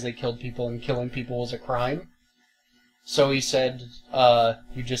guns because they killed people and killing people was a crime. So he said,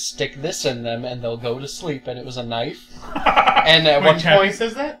 you just stick this in them and they'll go to sleep, and it was a knife. And at one Chappie point...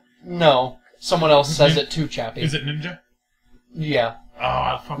 says that? No. Someone else says it to Chappie. Is it Ninja? Yeah. Oh,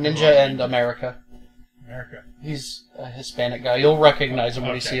 I fucking Ninja and America. America. He's a Hispanic guy. You'll recognize him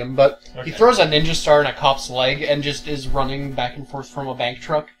when you see him. But he throws a ninja star in a cop's leg and just is running back and forth from a bank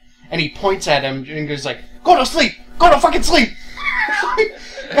truck. And he points at him and goes go to sleep! Go to fucking sleep!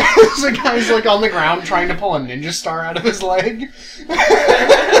 The guy's on the ground trying to pull a ninja star out of his leg.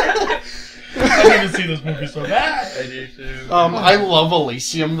 I need to see this movie so bad. I do too. I love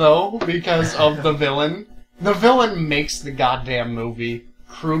Elysium though because of the villain. The villain makes the goddamn movie.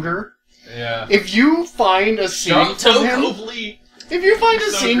 Kruger. Yeah. If you find a scene from him,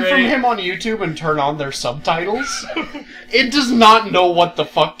 from him on YouTube and turn on their subtitles, it does not know what the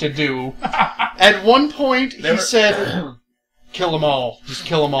fuck to do. At one point, he said, "Kill them all. Just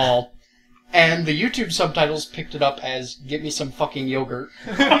kill them all." And the YouTube subtitles picked it up as, "Get me some fucking yogurt."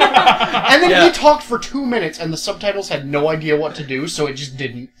 And then he talked for 2 minutes, and the subtitles had no idea what to do, so it just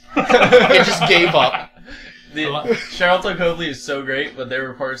didn't. It just gave up. Charlton Copley is so great, but there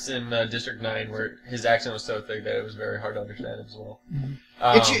were parts in District 9 where his accent was so thick that it was very hard to understand as well. Mm-hmm.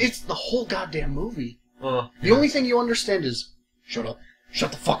 It's the whole goddamn movie. The only thing you understand is, shut up.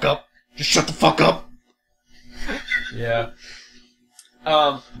 Shut the fuck up. Just shut the fuck up. Yeah.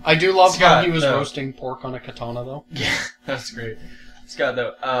 I do love how he was roasting pork on a katana, though. Yeah, that's great. Scott,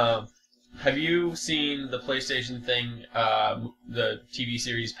 though, have you seen the PlayStation thing, the TV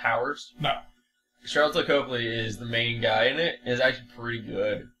series Powers? No. Charlton Copley is the main guy in it. It's actually pretty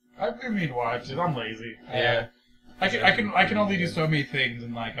good. I mean to watch it. I'm lazy. Yeah. I can only do so many things,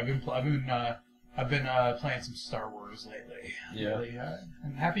 and I've been playing some Star Wars lately. Yeah. Really,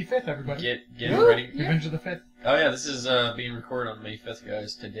 and happy 5th, everybody. Get ready. Revenge of the 5th. Oh yeah, this is being recorded on May 5th,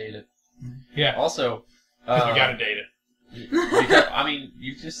 guys, to date it. Yeah. Also, because we gotta date it. Because, I mean,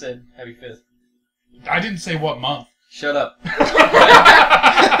 you just said happy 5th. I didn't say what month. Shut up.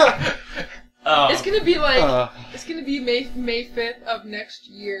 It's gonna be it's gonna be May 5th of next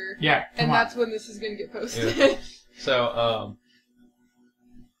year. Yeah. And that's when this is gonna get posted. Yeah. So,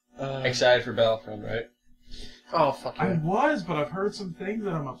 excited for Battlefront, right? Oh, fuck yeah. I was, but I've heard some things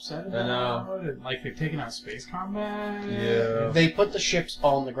that I'm upset about. I know. And, they've taken out space combat. Yeah. They put the ships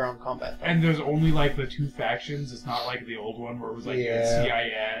all in the ground combat. Though. And there's only, the two factions. It's not like the old one where it was,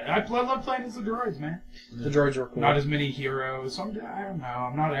 CIA. I love playing as the droids, man. The droids were cool. Not as many heroes. So I don't know.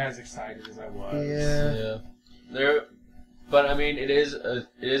 I'm not as excited as I was. Yeah. But, I mean, it is a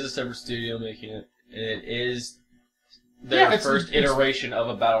separate studio making it. And it is their first iteration of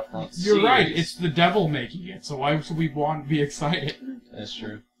a Battlefront series. You're right. It's the devil making it, so why should we want to be excited? That's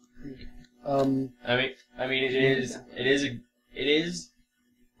true. I mean, it is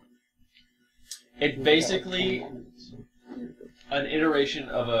It's basically an iteration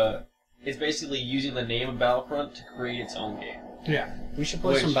of a... It's basically using the name of Battlefront to create its own game. Yeah. We should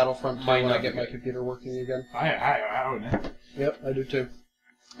play some Battlefront 2 when I get my good. computer working again. I own it. Yep, I do too.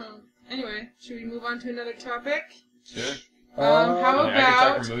 Anyway, should we move on to another topic? Sure. How I can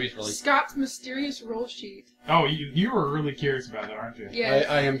about talk for movies for like... Scott's mysterious roll sheet? Oh, you were really curious about that, aren't you? Yes.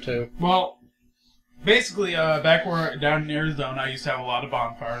 I am too. Well, basically, back down in Arizona, I used to have a lot of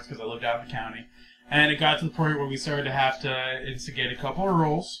bonfires because I lived out in the county. And it got to the point where we started to have to instigate a couple of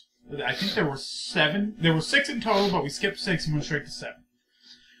rolls. I think there were 7. There were 6 in total, but we skipped 6 and went straight to 7.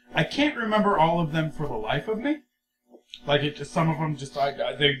 I can't remember all of them for the life of me. Like, some of them just,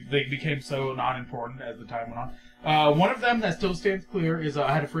 they became so non-important as the time went on. One of them that still stands clear is,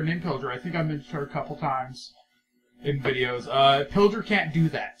 I had a friend named Pilger. I think I mentioned her a couple times in videos. Pilger can't do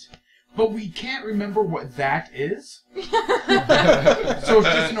that. But we can't remember what that is. So it's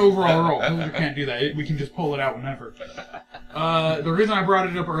just an overall roll. Pilger can't do that. We can just pull it out whenever. The reason I brought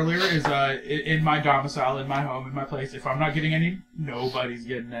it up earlier is in my domicile, in my home, in my place, if I'm not getting any, nobody's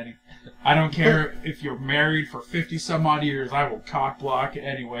getting any. I don't care if you're married for 50 some odd years, I will cock block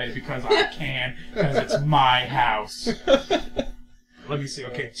anyway because I can, because it's my house. Let me see.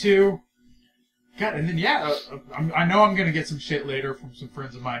 Okay, 2. God, and then I know I'm gonna get some shit later from some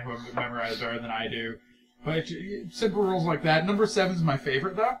friends of mine who have memorized better than I do. But simple rules like that. Number 7 is my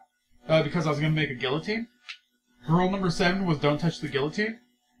favorite though, because I was gonna make a guillotine. Rule number 7 was don't touch the guillotine,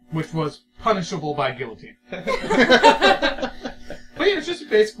 which was punishable by guillotine. But yeah, it's just a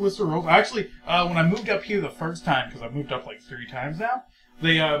basic list of rules. Actually, when I moved up here the first time, because I've moved up like 3 times now,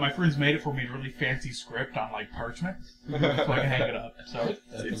 my friends made it for me in really fancy script on like parchment, so I can hang it up. So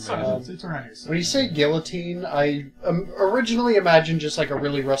it's around here. So. When you say guillotine, I originally imagined just like a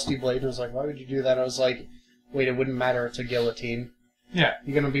really rusty blade, and I was like, why would you do that? I was like, wait, it wouldn't matter, it's a guillotine. Yeah.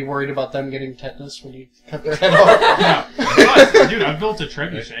 You're gonna be worried about them getting tetanus when you cut their head off? No. But, dude, I built a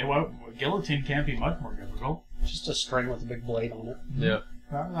trebuchet. Well, guillotine can't be much more difficult. Just a string with a big blade on it. Yeah.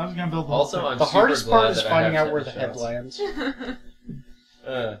 I was gonna build the Also, I'm the super hardest glad part is that I finding have out where the tetanus head shots. lands.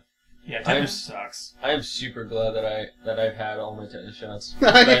 Yeah, tetanus sucks. I am super glad that I've had all my tetanus shots.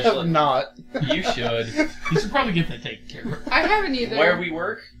 I have not. You should. You should probably get that taken care of. I haven't either. Where we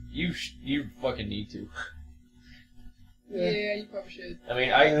work, you fucking need to. Yeah, you probably should. I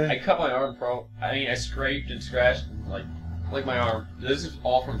mean, I cut my arm, I scraped and scratched and like my arm. This is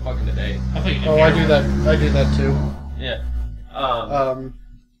all from fucking today. I think I do that. I do that too. Yeah.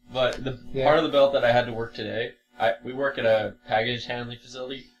 But the part of the belt that I had to work today, we work at a package handling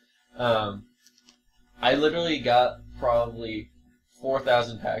facility. I literally got probably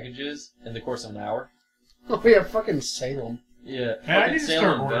 4,000 packages in the course of an hour. Oh yeah, fucking Salem. Yeah. Man, I need to start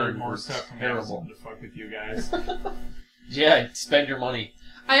Salem ordering Bend more was stuff from terrible. Amazon to fuck with you guys. Yeah, spend your money.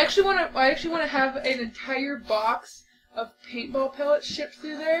 I actually want to have an entire box of paintball pellets shipped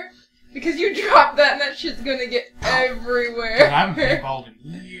through there because you drop that and that shit's gonna get everywhere. I haven't paintballed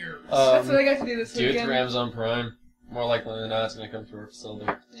in years. That's what I got to do this Do it weekend. through Amazon Prime. More likely than not, it's gonna come through our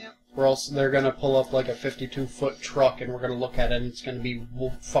facility. Yeah. Or else they're gonna pull up like a 52-foot truck and we're gonna look at it and it's gonna be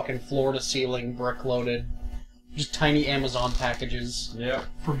fucking floor to ceiling, brick loaded. Just tiny Amazon packages. Yeah.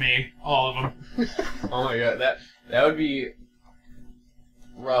 For me, all of them. Oh my god, that would be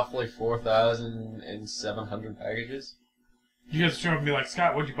roughly 4,700 packages. You guys show up and be like,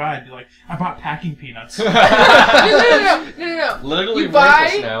 Scott, what'd you buy? I'd be like, I bought packing peanuts. No. Literally You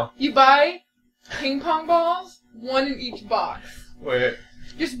worthless now. You buy ping pong balls, 1 in each box. Wait.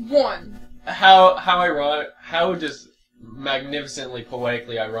 Just 1. How ironic, how just magnificently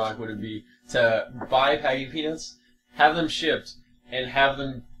poetically ironic would it be to buy packing peanuts, have them shipped, and have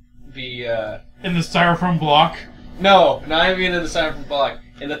them be, In the styrofoam block. No, not even in the styrofoam block.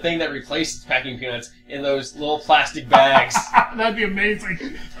 In the thing that replaced packing peanuts in those little plastic bags. That'd be amazing.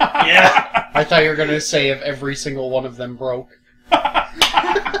 Yeah. I thought you were gonna say if every single one of them broke.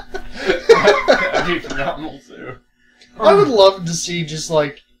 That'd be phenomenal too. I would love to see just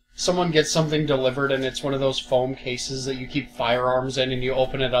like someone gets something delivered and it's one of those foam cases that you keep firearms in and you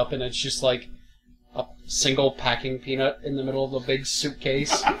open it up and it's just like a single packing peanut in the middle of a big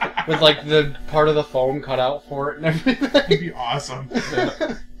suitcase with like the part of the foam cut out for it and everything. That'd be awesome.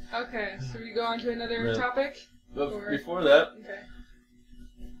 Okay, so we go on to another topic? But before that, Okay.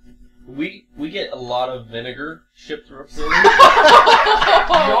 we get a lot of vinegar shipped through our facility.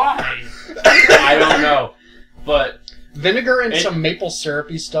 Why? I don't know. But Vinegar and some maple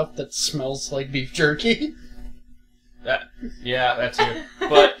syrupy stuff that smells like beef jerky. that too.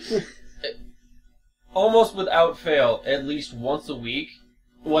 But almost without fail, at least once a week,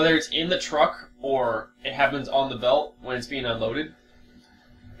 whether it's in the truck or it happens on the belt when it's being unloaded,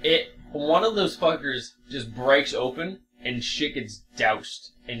 one of those fuckers just breaks open and shit gets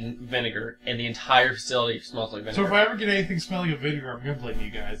doused in vinegar, and the entire facility smells like vinegar. So if I ever get anything smelling of vinegar, I'm gonna blame you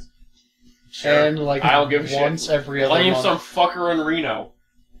guys. Sure. And like I don't give a once shit. every other Blame month. some fucker in Reno.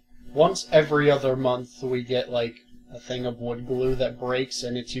 Once every other month, we get like a thing of wood glue that breaks,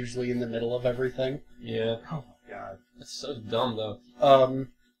 and it's usually in the middle of everything. Yeah. Oh my god. That's so dumb, though.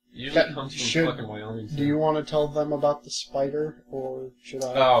 Usually That- comes from should- fucking Wyoming. Do you want to tell them about the spider, or should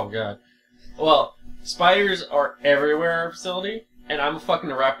I? Oh, God. Well, spiders are everywhere in our facility, and I'm fucking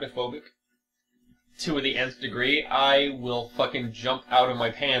arachnophobic to the nth degree. I will fucking jump out of my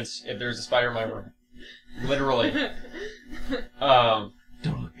pants if there's a spider in my room. Literally.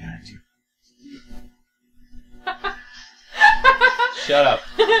 Don't look behind you. Shut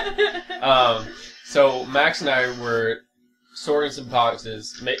up. So Max and I were sorting some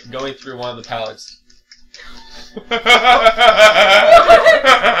boxes, going through one of the pallets.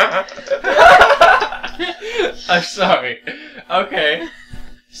 I'm sorry. Okay.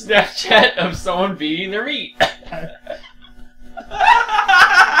 Snapchat of someone beating their meat.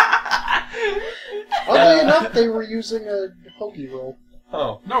 Oddly enough, they were using a hoagie roll.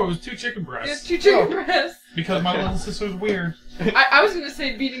 Oh. No, it was 2 chicken breasts. It's 2 chicken breasts. Because my Okay. little sister's weird. I was gonna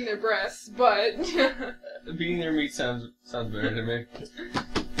say beating their breasts, but Beating their meat sounds better to me.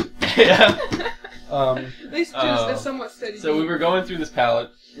 Yeah. at least just a somewhat steady. So we beat. were going through this pallet,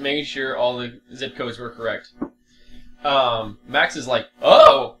 making sure all the zip codes were correct. Max is like,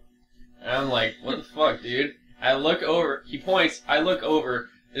 "Oh!" And I'm like, "What the fuck, dude?" I look over, he points, I look over,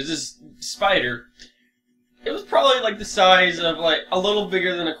 there's this spider. It was probably like the size of like, a little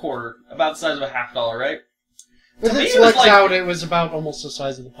bigger than a quarter, about the size of a $50, right? With To me, its it was legs like- out, it was about almost the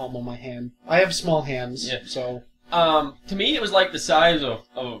size of the palm of my hand. I have small hands, Yeah. so... To me, it was like the size of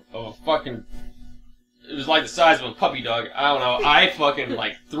a fucking... It was like the size of a puppy dog. I don't know. I fucking,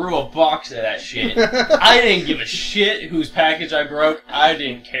 like, threw a box at that shit. I didn't give a shit whose package I broke. I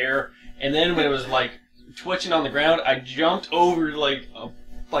didn't care. And then when it was, like, twitching on the ground, I jumped over, like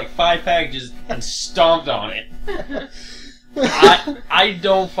 5 packages and stomped on it. I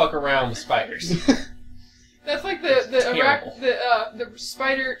don't fuck around with spiders. That's like the Terrible.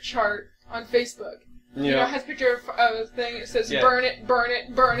 spider chart on Facebook. Yeah. You know, it has a picture of a thing. It says, Yeah. burn it, burn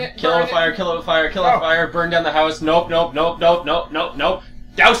it, burn it, Kill burn it with fire, kill it with fire, kill it Oh. with fire, burn down the house, nope, nope, nope, nope, nope, nope, nope,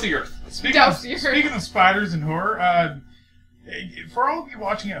 douse the earth. Speaking of spiders and horror, for all of you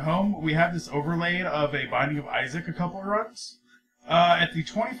watching at home, we have this overlay of a Binding of Isaac a couple of runs. At the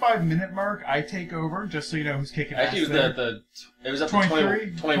 25-minute mark, I take over, just so you know who's kicking ass. Actually, it was at the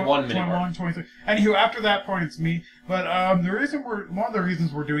 23, 21 minute mark. 23. Anywho, after that point, it's me. But one of the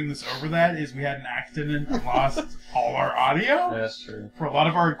reasons we're doing this over that is we had an accident and lost all our audio That's true. for a lot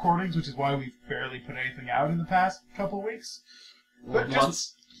of our recordings, which is why we've barely put anything out in the past couple of weeks. But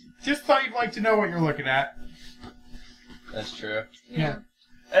Months. just thought you'd like to know what you're looking at. That's true. Yeah.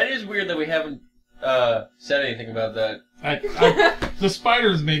 It is weird that we haven't said anything about that. The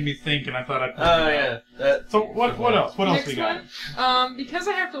spiders made me think, and I thought I'd. Oh yeah. So what else? What else Next we got? one, because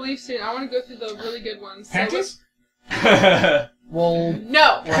I have to leave soon, I want to go through the really good ones. So Panties? Well,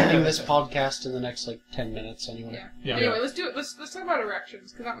 no. we're ending this podcast in the next, 10 minutes anyway. Yeah. Yeah. Anyway, let's do it. Let's talk about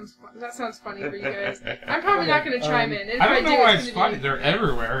erections, because that one's fun. That sounds funny for you guys. I'm probably not going to chime in. And if I don't know do, why it's it's gonna funny. be- They're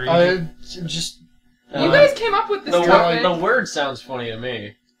everywhere. Just... You guys came up with this topic. the word sounds funny to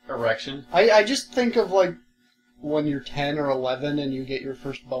me. Erection. I just think of, when you're 10 or 11 and you get your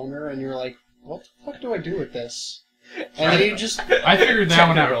first boner and you're like, what the fuck do I do with this? And then you just... I figured that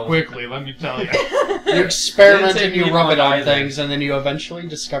one out Technical. quickly, let me tell you. You experiment Didn't and take you me rub long it on either. things, and then you eventually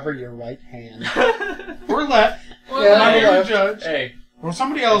discover your right hand. Or left. Well, Yeah, I'm I here to left. judge. Hey. Or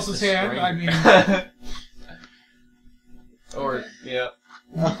somebody else's That's hand. I mean, Or yeah.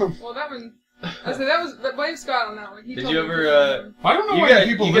 well, that one. I said that was. Blame Scott on that one. He Did told you me ever, this one. I don't know You why guys-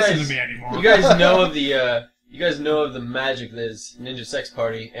 people you listen guys- to me anymore. You guys know of the you guys know of the magic that is Ninja Sex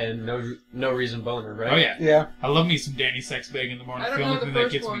Party and No Reason Boner, right? Oh yeah, Yeah. I love me some Danny Sex Bag in the morning. I It's don't the know only the thing that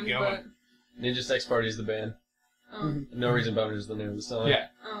first gets one, me going. Ninja Sex Party is the band. but No Reason Boner is the name of the song. Yeah,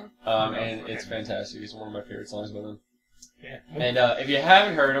 And it's fantastic. It's one of my favorite songs by them. yeah. And if you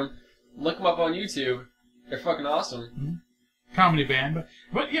haven't heard them, look them up on YouTube. They're fucking awesome. Comedy band,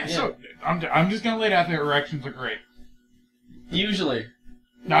 but yeah. So I'm just gonna lay it out there. Erections are great. Usually.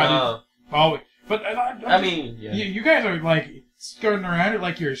 No, always. But I mean, yeah. you guys are skirting around it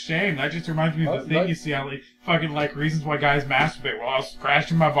like you're ashamed. That just reminds me of the What? thing you see on fucking reasons why guys masturbate. Well, I was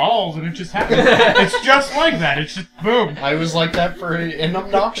scratching my balls and it just happened. It's just like that. It's just boom. I was like that for an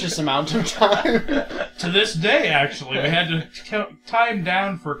obnoxious amount of time. To this day, actually, we had to tie him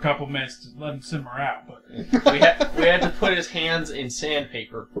down for a couple minutes to let him simmer out. But we had to put his hands in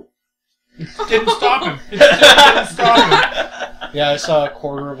sandpaper Didn't stop him. It didn't stop him. Yeah, I saw a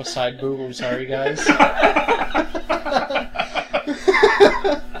quarter of a side boob. I'm sorry, guys.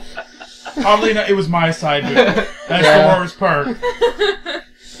 Oddly enough, it was my side boob. That's the worst part.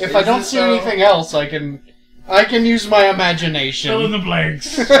 If I don't see anything else, I can use my imagination. Fill in the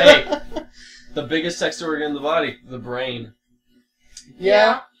blanks. Hey, the biggest sex organ in the body, the brain.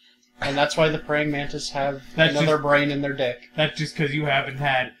 Yeah. And that's why the praying mantis have another brain in their dick. That's just because you haven't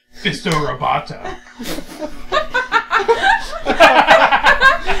had Fisto Roboto.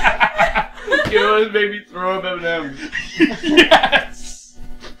 You always made me throw up M&M. Yes!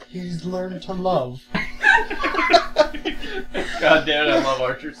 He's learned to love. God damn it, I love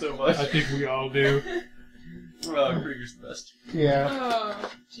Archer so much. I think we all do. Oh, Krieger's the best. Yeah.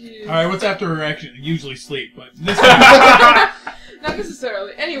 Oh, jeez. Alright, what's after erection? Usually sleep, but this time... Not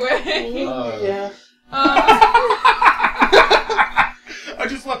necessarily. Anyway. Yeah. I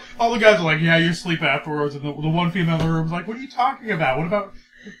just love... All the guys are like, yeah, you sleep afterwards, and the one female in the room is like, what are you talking about? What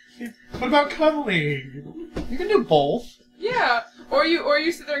about cuddling? You can do both. Yeah. Or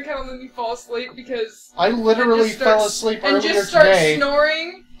you sit there and cuddle and then you fall asleep because... I literally fell asleep earlier today. And just start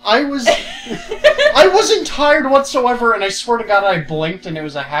snoring. I wasn't tired whatsoever, and I swear to God I blinked and it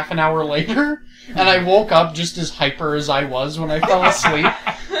was a half an hour later, and I woke up just as hyper as I was when I fell asleep.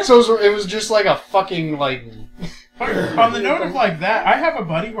 So it was just like a fucking, like... On the note of like that, I have a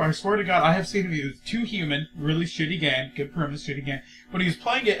buddy where I swear to God, I have seen him, he was too human, really shitty game, good premise, shitty game, but he was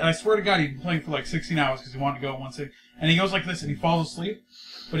playing it, and I swear to God he'd been playing for like 16 hours because he wanted to go in one sitting, and he goes like this, and he falls asleep,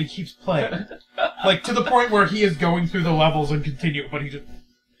 but he keeps playing. Like, to the point where he is going through the levels and continue, but he just...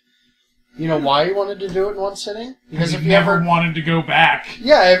 You know why he wanted to do it in one sitting? Because if he never wanted to go back.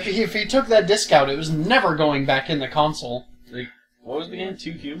 Yeah, if he took that disc out, it was never going back in the console. Like, what was the game?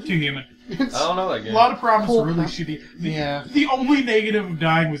 Too Human? Too Human. I don't know that game. A lot of problems were really shitty. Yeah. The only negative of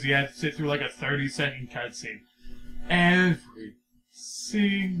dying was you had to sit through like a 30-second cutscene. Every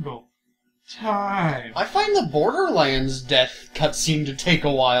single time. I find the Borderlands death cutscene to take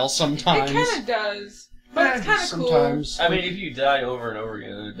a while sometimes. It kind of does. But it's kind of cool. Sometimes. I mean, if you die over and over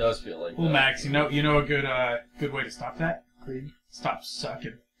again, it does feel like Well, that. Max, you know a good way to stop that? Krieg. Stop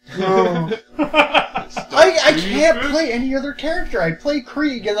sucking. No. I can't play any other character. I play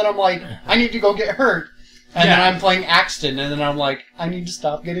Krieg, and then I'm like, I need to go get hurt. And then I'm playing Axton, and then I'm like, I need to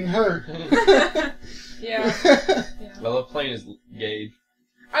stop getting hurt. Yeah. I love playing as Gage.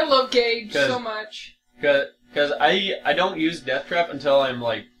 I love Gage so much. Because I don't use Death Trap until I'm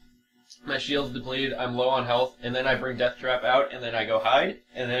like, my shield's depleted, I'm low on health, and then I bring Death Trap out, and then I go hide,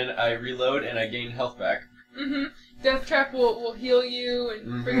 and then I reload, and I gain health back. Mm-hmm. Death Trap will heal you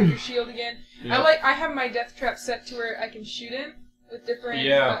and bring up your shield again. Yep. I have my Death Trap set to where I can shoot in with different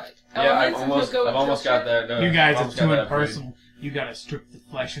elements. I've almost got that. You guys, it's too impersonal. You gotta strip the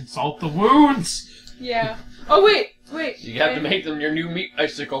flesh and salt the wounds. Yeah. Oh wait. You have to make them your new meat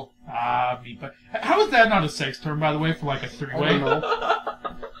icicle. Meat. But how is that not a sex term, by the way, for like a three-way?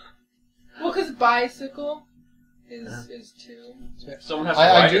 Well, because bicycle is two. Someone has to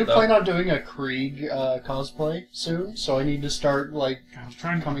I ride do it, though. plan on doing a Krieg cosplay soon, so I need to start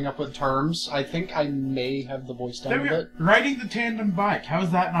coming up with terms. I think I may have the voice down with it. Riding the tandem bike. How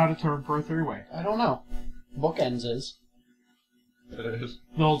is that not a term for a three-way? I don't know. Bookends is. It is.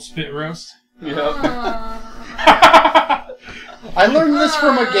 The old spit roast. Yep. I learned this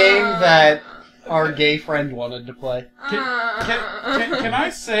from a game that our gay friend wanted to play. Can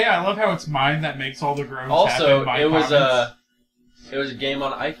I say I love how it's mine that makes all the groans Also, happen? It was a game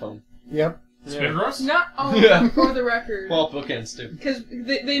on iPhone. Yep. Spit roast? Not all of them, for the record. Well, bookends too. Because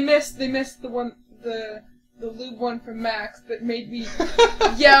they missed the lube one from Max that made me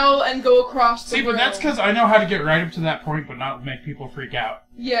yell and go across the room. But that's because I know how to get right up to that point, but not make people freak out.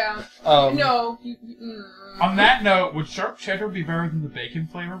 Yeah. No. On that note, would sharp cheddar be better than the bacon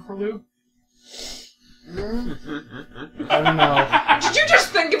flavor for lube? I don't know. Did you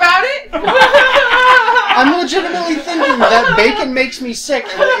just think about it? I'm legitimately thinking that bacon makes me sick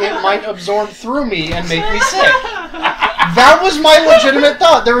and it might absorb through me and make me sick. That was my legitimate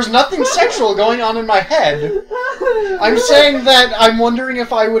thought. There was nothing sexual going on in my head. I'm saying that I'm wondering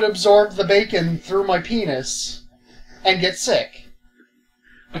if I would absorb the bacon through my penis and get sick.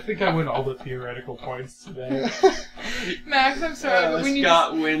 I think I win all the theoretical points today. Max, I'm sorry, but we need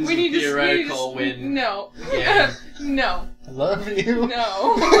Scott wins we need theoretical win. No. Yeah. No. I love you.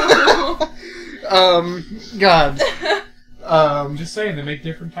 No. God. I'm just saying, they make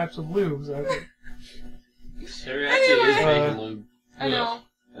different types of lubes. There actually is bacon lube. I know.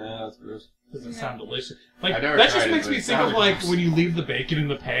 Yeah, that's gross. Doesn't sound delicious. Like I've never that tried just it, makes but me it think of sounds like gross. when you leave the bacon in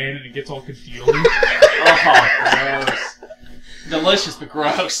the pan and it gets all congealed. Oh, gross. delicious but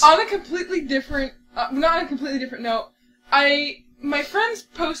gross. On a completely different, not on a completely different note, my friends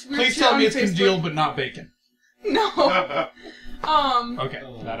post weird Please shit tell on me it's Facebook. congealed but not bacon. No. Okay,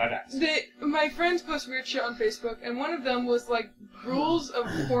 that I'd ask. My friends post weird shit on Facebook, and one of them was like rules of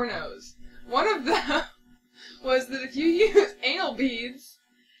pornos. One of them was that if you use anal beads,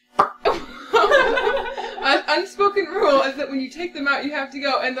 an unspoken rule is that when you take them out, you have to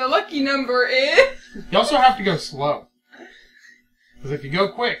go, and the lucky number is. You also have to go slow. Because if you go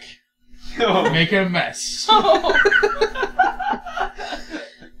quick, make a mess.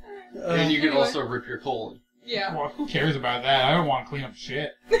 And you can Anyway. also rip your colon. Yeah. Well, who cares about that? I don't want to clean up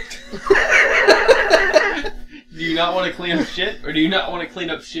shit. Do you not want to clean up shit, or do you not want to clean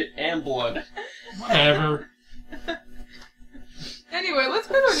up shit and blood? Whatever. Anyway, let's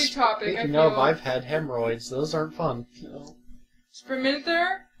go to a new topic. Speaking of, I've had hemorrhoids. Those aren't fun. No. Just for a minute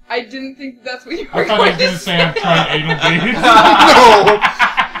there, I didn't think that's what you were I thought I was going to say I've tried anal beads. No!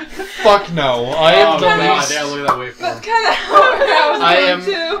 Fuck no. I am the God, least... damn, look at that waveform. That's kind of how I was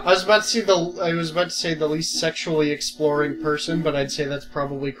going too. I was about to say the least sexually exploring person, but I'd say that's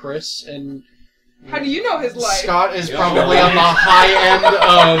probably Chris, and How do you know his life? Scott is probably on the high end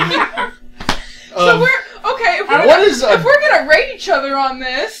of... So we're okay. If we're gonna rate each other on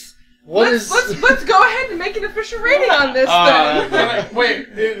this, let's go ahead and make an official rating on this then. Wait,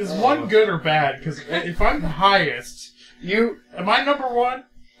 is one good or bad? Because if I'm the highest, am I number one?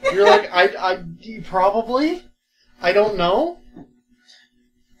 You're like probably. I don't know.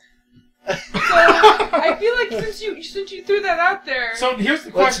 So I feel like since you threw that out there. So here's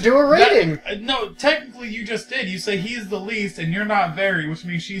the question. Let's do a rating. No, technically you just did. You say he's the least, and you're not very, which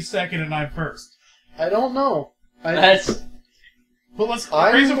means she's second and I'm first. I don't know. Well,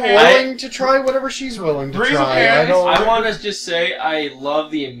 I'm willing to try whatever she's willing to try. I want to just say I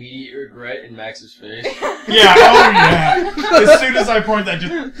love the immediate regret in Max's face. Yeah, oh yeah. As soon as I point that,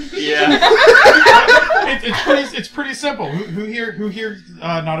 just yeah. It's pretty simple. Who here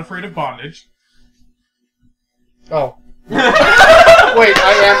not afraid of bondage? Oh. Wait,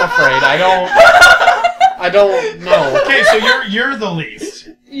 I am afraid. I don't know. Okay, so you're the least.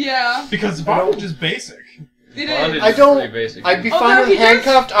 Yeah. Because bondage is basic. It is. I'd be fine with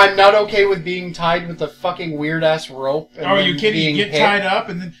handcuffed. I'm not okay with being tied with a fucking weird ass rope. And are you kidding? You get hit. tied up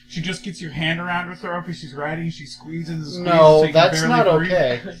and then she just gets your hand around her throat because she's riding, she squeezes. No, so that's not breathe.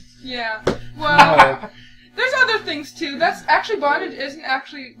 okay. Yeah. Well, there's other things too. That's actually bondage isn't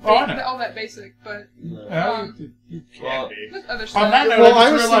actually all that basic, but you can be. there's other stuff. On that note, I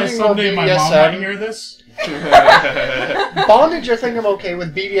just realized someday my mom might hear this. Bondage, I think I'm okay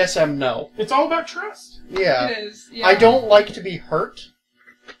with. BDSM, no. It's all about trust. Yeah. It is. Yeah. I don't like to be hurt.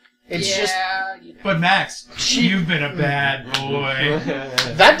 It's just. But Max, you've been a bad boy.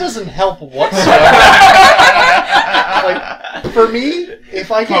 That doesn't help whatsoever. Like, for me,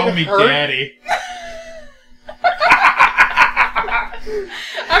 if I get Call me hurt, daddy.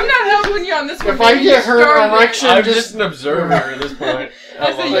 I'm not helping you on this one. If I get hurt, erection. I'm just an observer at this point.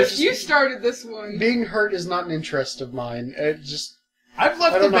 I said you started this one. Being hurt is not an interest of mine. It just. I've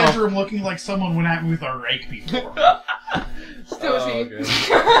left the bedroom looking like someone went at me with a rake before. Still is he. Okay.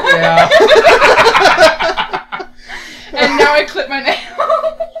 Yeah. And now I clip my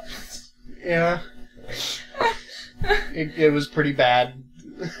nail. Yeah. It was pretty bad.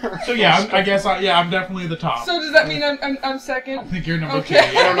 So yeah, I guess I'm definitely the top. So does that mean I'm second? I think you're number 2.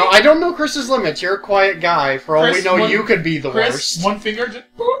 I don't know. I don't know Chris's limits. You're a quiet guy. For all we know, you could be the Chris, worst. one finger, just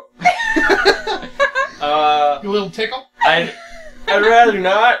a little tickle. I'd rather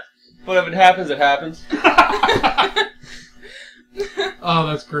not, but if it happens, it happens. Oh,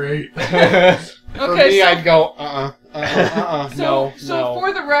 that's great. For me, I'd go, no. So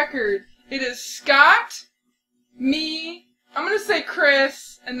for the record, it is Scott, me, I'm gonna say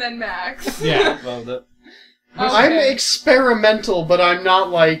Chris, and then Max. Yeah. Loved it. I'm experimental, but I'm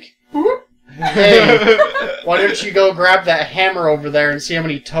not like, hey, why don't you go grab that hammer over there and see how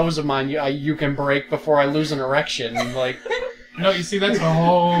many toes of mine you can break before I lose an erection? Like, no, you see, that's a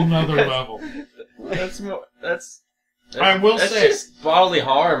whole nother level. I will say, just bodily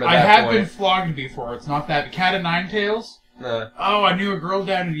harm. I have been flogged before. It's not that. Cat of nine tails. No. Oh, I knew a girl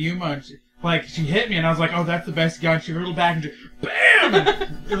down in Yuma, and she hit me, and I was like, "Oh, that's the best guy." And she hurtled back and just, bam! And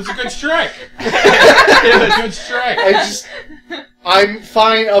it was a good strike. It was a good strike. I'm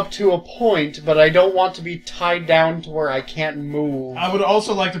fine up to a point, but I don't want to be tied down to where I can't move. I would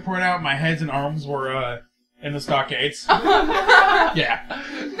also like to point out my heads and arms were in the stockades. Yeah.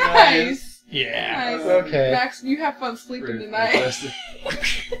 Nice. Yeah. Nice. Okay. Max, you have fun sleeping tonight.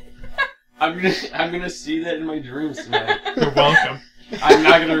 I'm gonna see that in my dreams tonight. You're welcome. I'm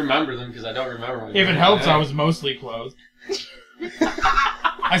not gonna remember them because I don't remember them. If it helps, I was mostly clothed.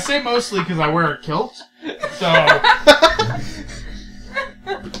 I say mostly because I wear a kilt. So.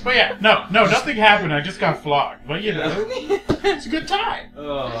 But yeah, no, nothing happened. I just got flogged. But you know, it's a good time.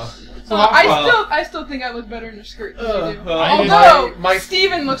 I still think I look better in a skirt than you do. Although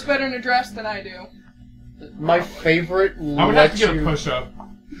Steven looks better in a dress than I do. My favorite. I would have to get a push-up.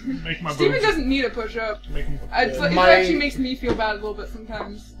 Make my Steven boobs. doesn't need a push-up. It actually makes me feel bad a little bit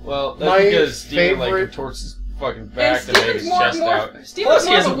sometimes. Well, that's because Steven contorts his fucking back to make his chest out. Plus,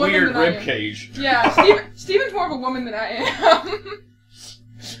 he has a weird rib cage. Yeah, Steven's more of a woman than I am.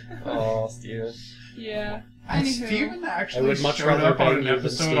 Oh, Steven. Yeah. Steven actually showed up on an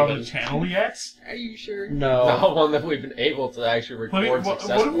episode on the channel yet? Are you sure? No. Not one that we've been able to actually record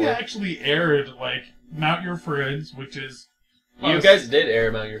successfully. What if we actually aired, like, Mount Your Friends, which is... You guys did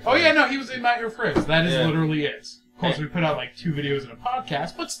air Mount Your Friends. Oh yeah, no, he was in Mount Your Friends. That is literally it. Of course, we put out, like, 2 videos and a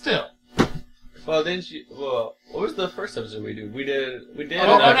podcast, but still. Well, didn't you... Well, what was the first episode we did? We did an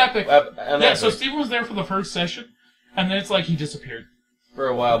Epic. Yeah, so Steven was there for the first session, and then it's like he disappeared. For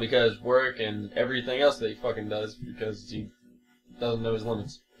a while because work and everything else that he fucking does because he doesn't know his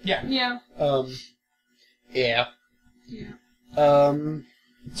limits. Yeah. Yeah. Yeah. Yeah.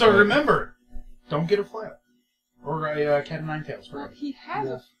 So remember, don't get a flail. Or a cat of nine tails. Well, he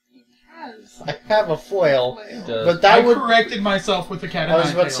has. I have a flail. But that I corrected myself with the cat of nine tails. I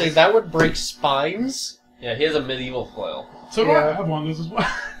was about to say, that would break spines. Yeah, he has a medieval flail. So do I have one of those as well.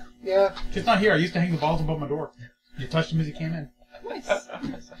 Yeah. It's not here. I used to hang the balls above my door. You touched him as he came in. Nice.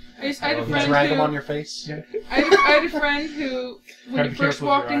 I had a friend drag them on your face. Yeah. I had a friend who, when you first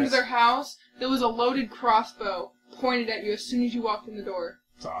walked into their house, there was a loaded crossbow pointed at you as soon as you walked in the door.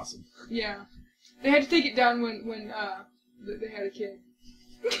 It's awesome. Yeah, they had to take it down when they had a kid.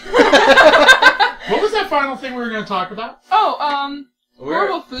 What was that final thing we were going to talk about? Oh,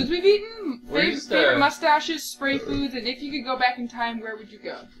 horrible foods we've eaten, favorite mustaches, spray foods, and if you could go back in time, where would you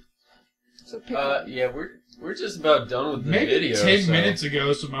go? So pick one. Yeah, we're just about done with the Maybe video. 10 minutes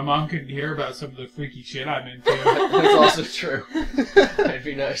ago, so my mom couldn't hear about some of the freaky shit I'm into. That's also true. That'd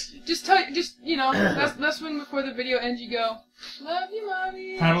be nice. Just you know, that's when before the video ends, you go, "Love you,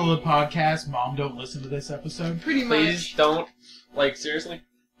 mommy." Title of the podcast: Mom, don't listen to this episode. Pretty much. Please don't. Like, seriously.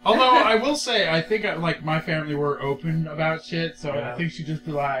 Although I will say, I think like my family were open about shit, so I think she'd just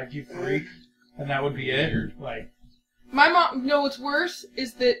be like, "You freak," and that would be it. Like, my mom. No, what's worse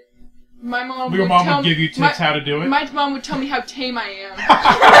is that. My mom Your mom would give you tips how to do it? My mom would tell me how tame I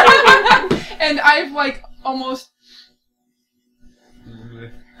am. And I've, like, almost...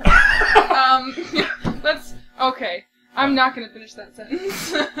 Let's... Okay. I'm not gonna finish that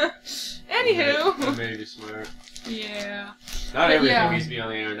sentence. Anywho. That made you smart. Yeah. Not everything needs to be on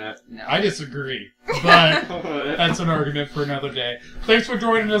the internet. No. I disagree. But that's an argument for another day. Thanks for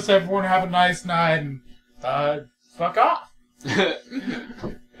joining us, everyone. Have a nice night, and fuck off.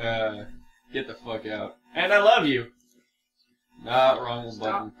 Get the fuck out. And I love you. Wrong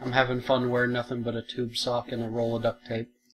button. I'm having fun wearing nothing but a tube sock and a roll of duct tape.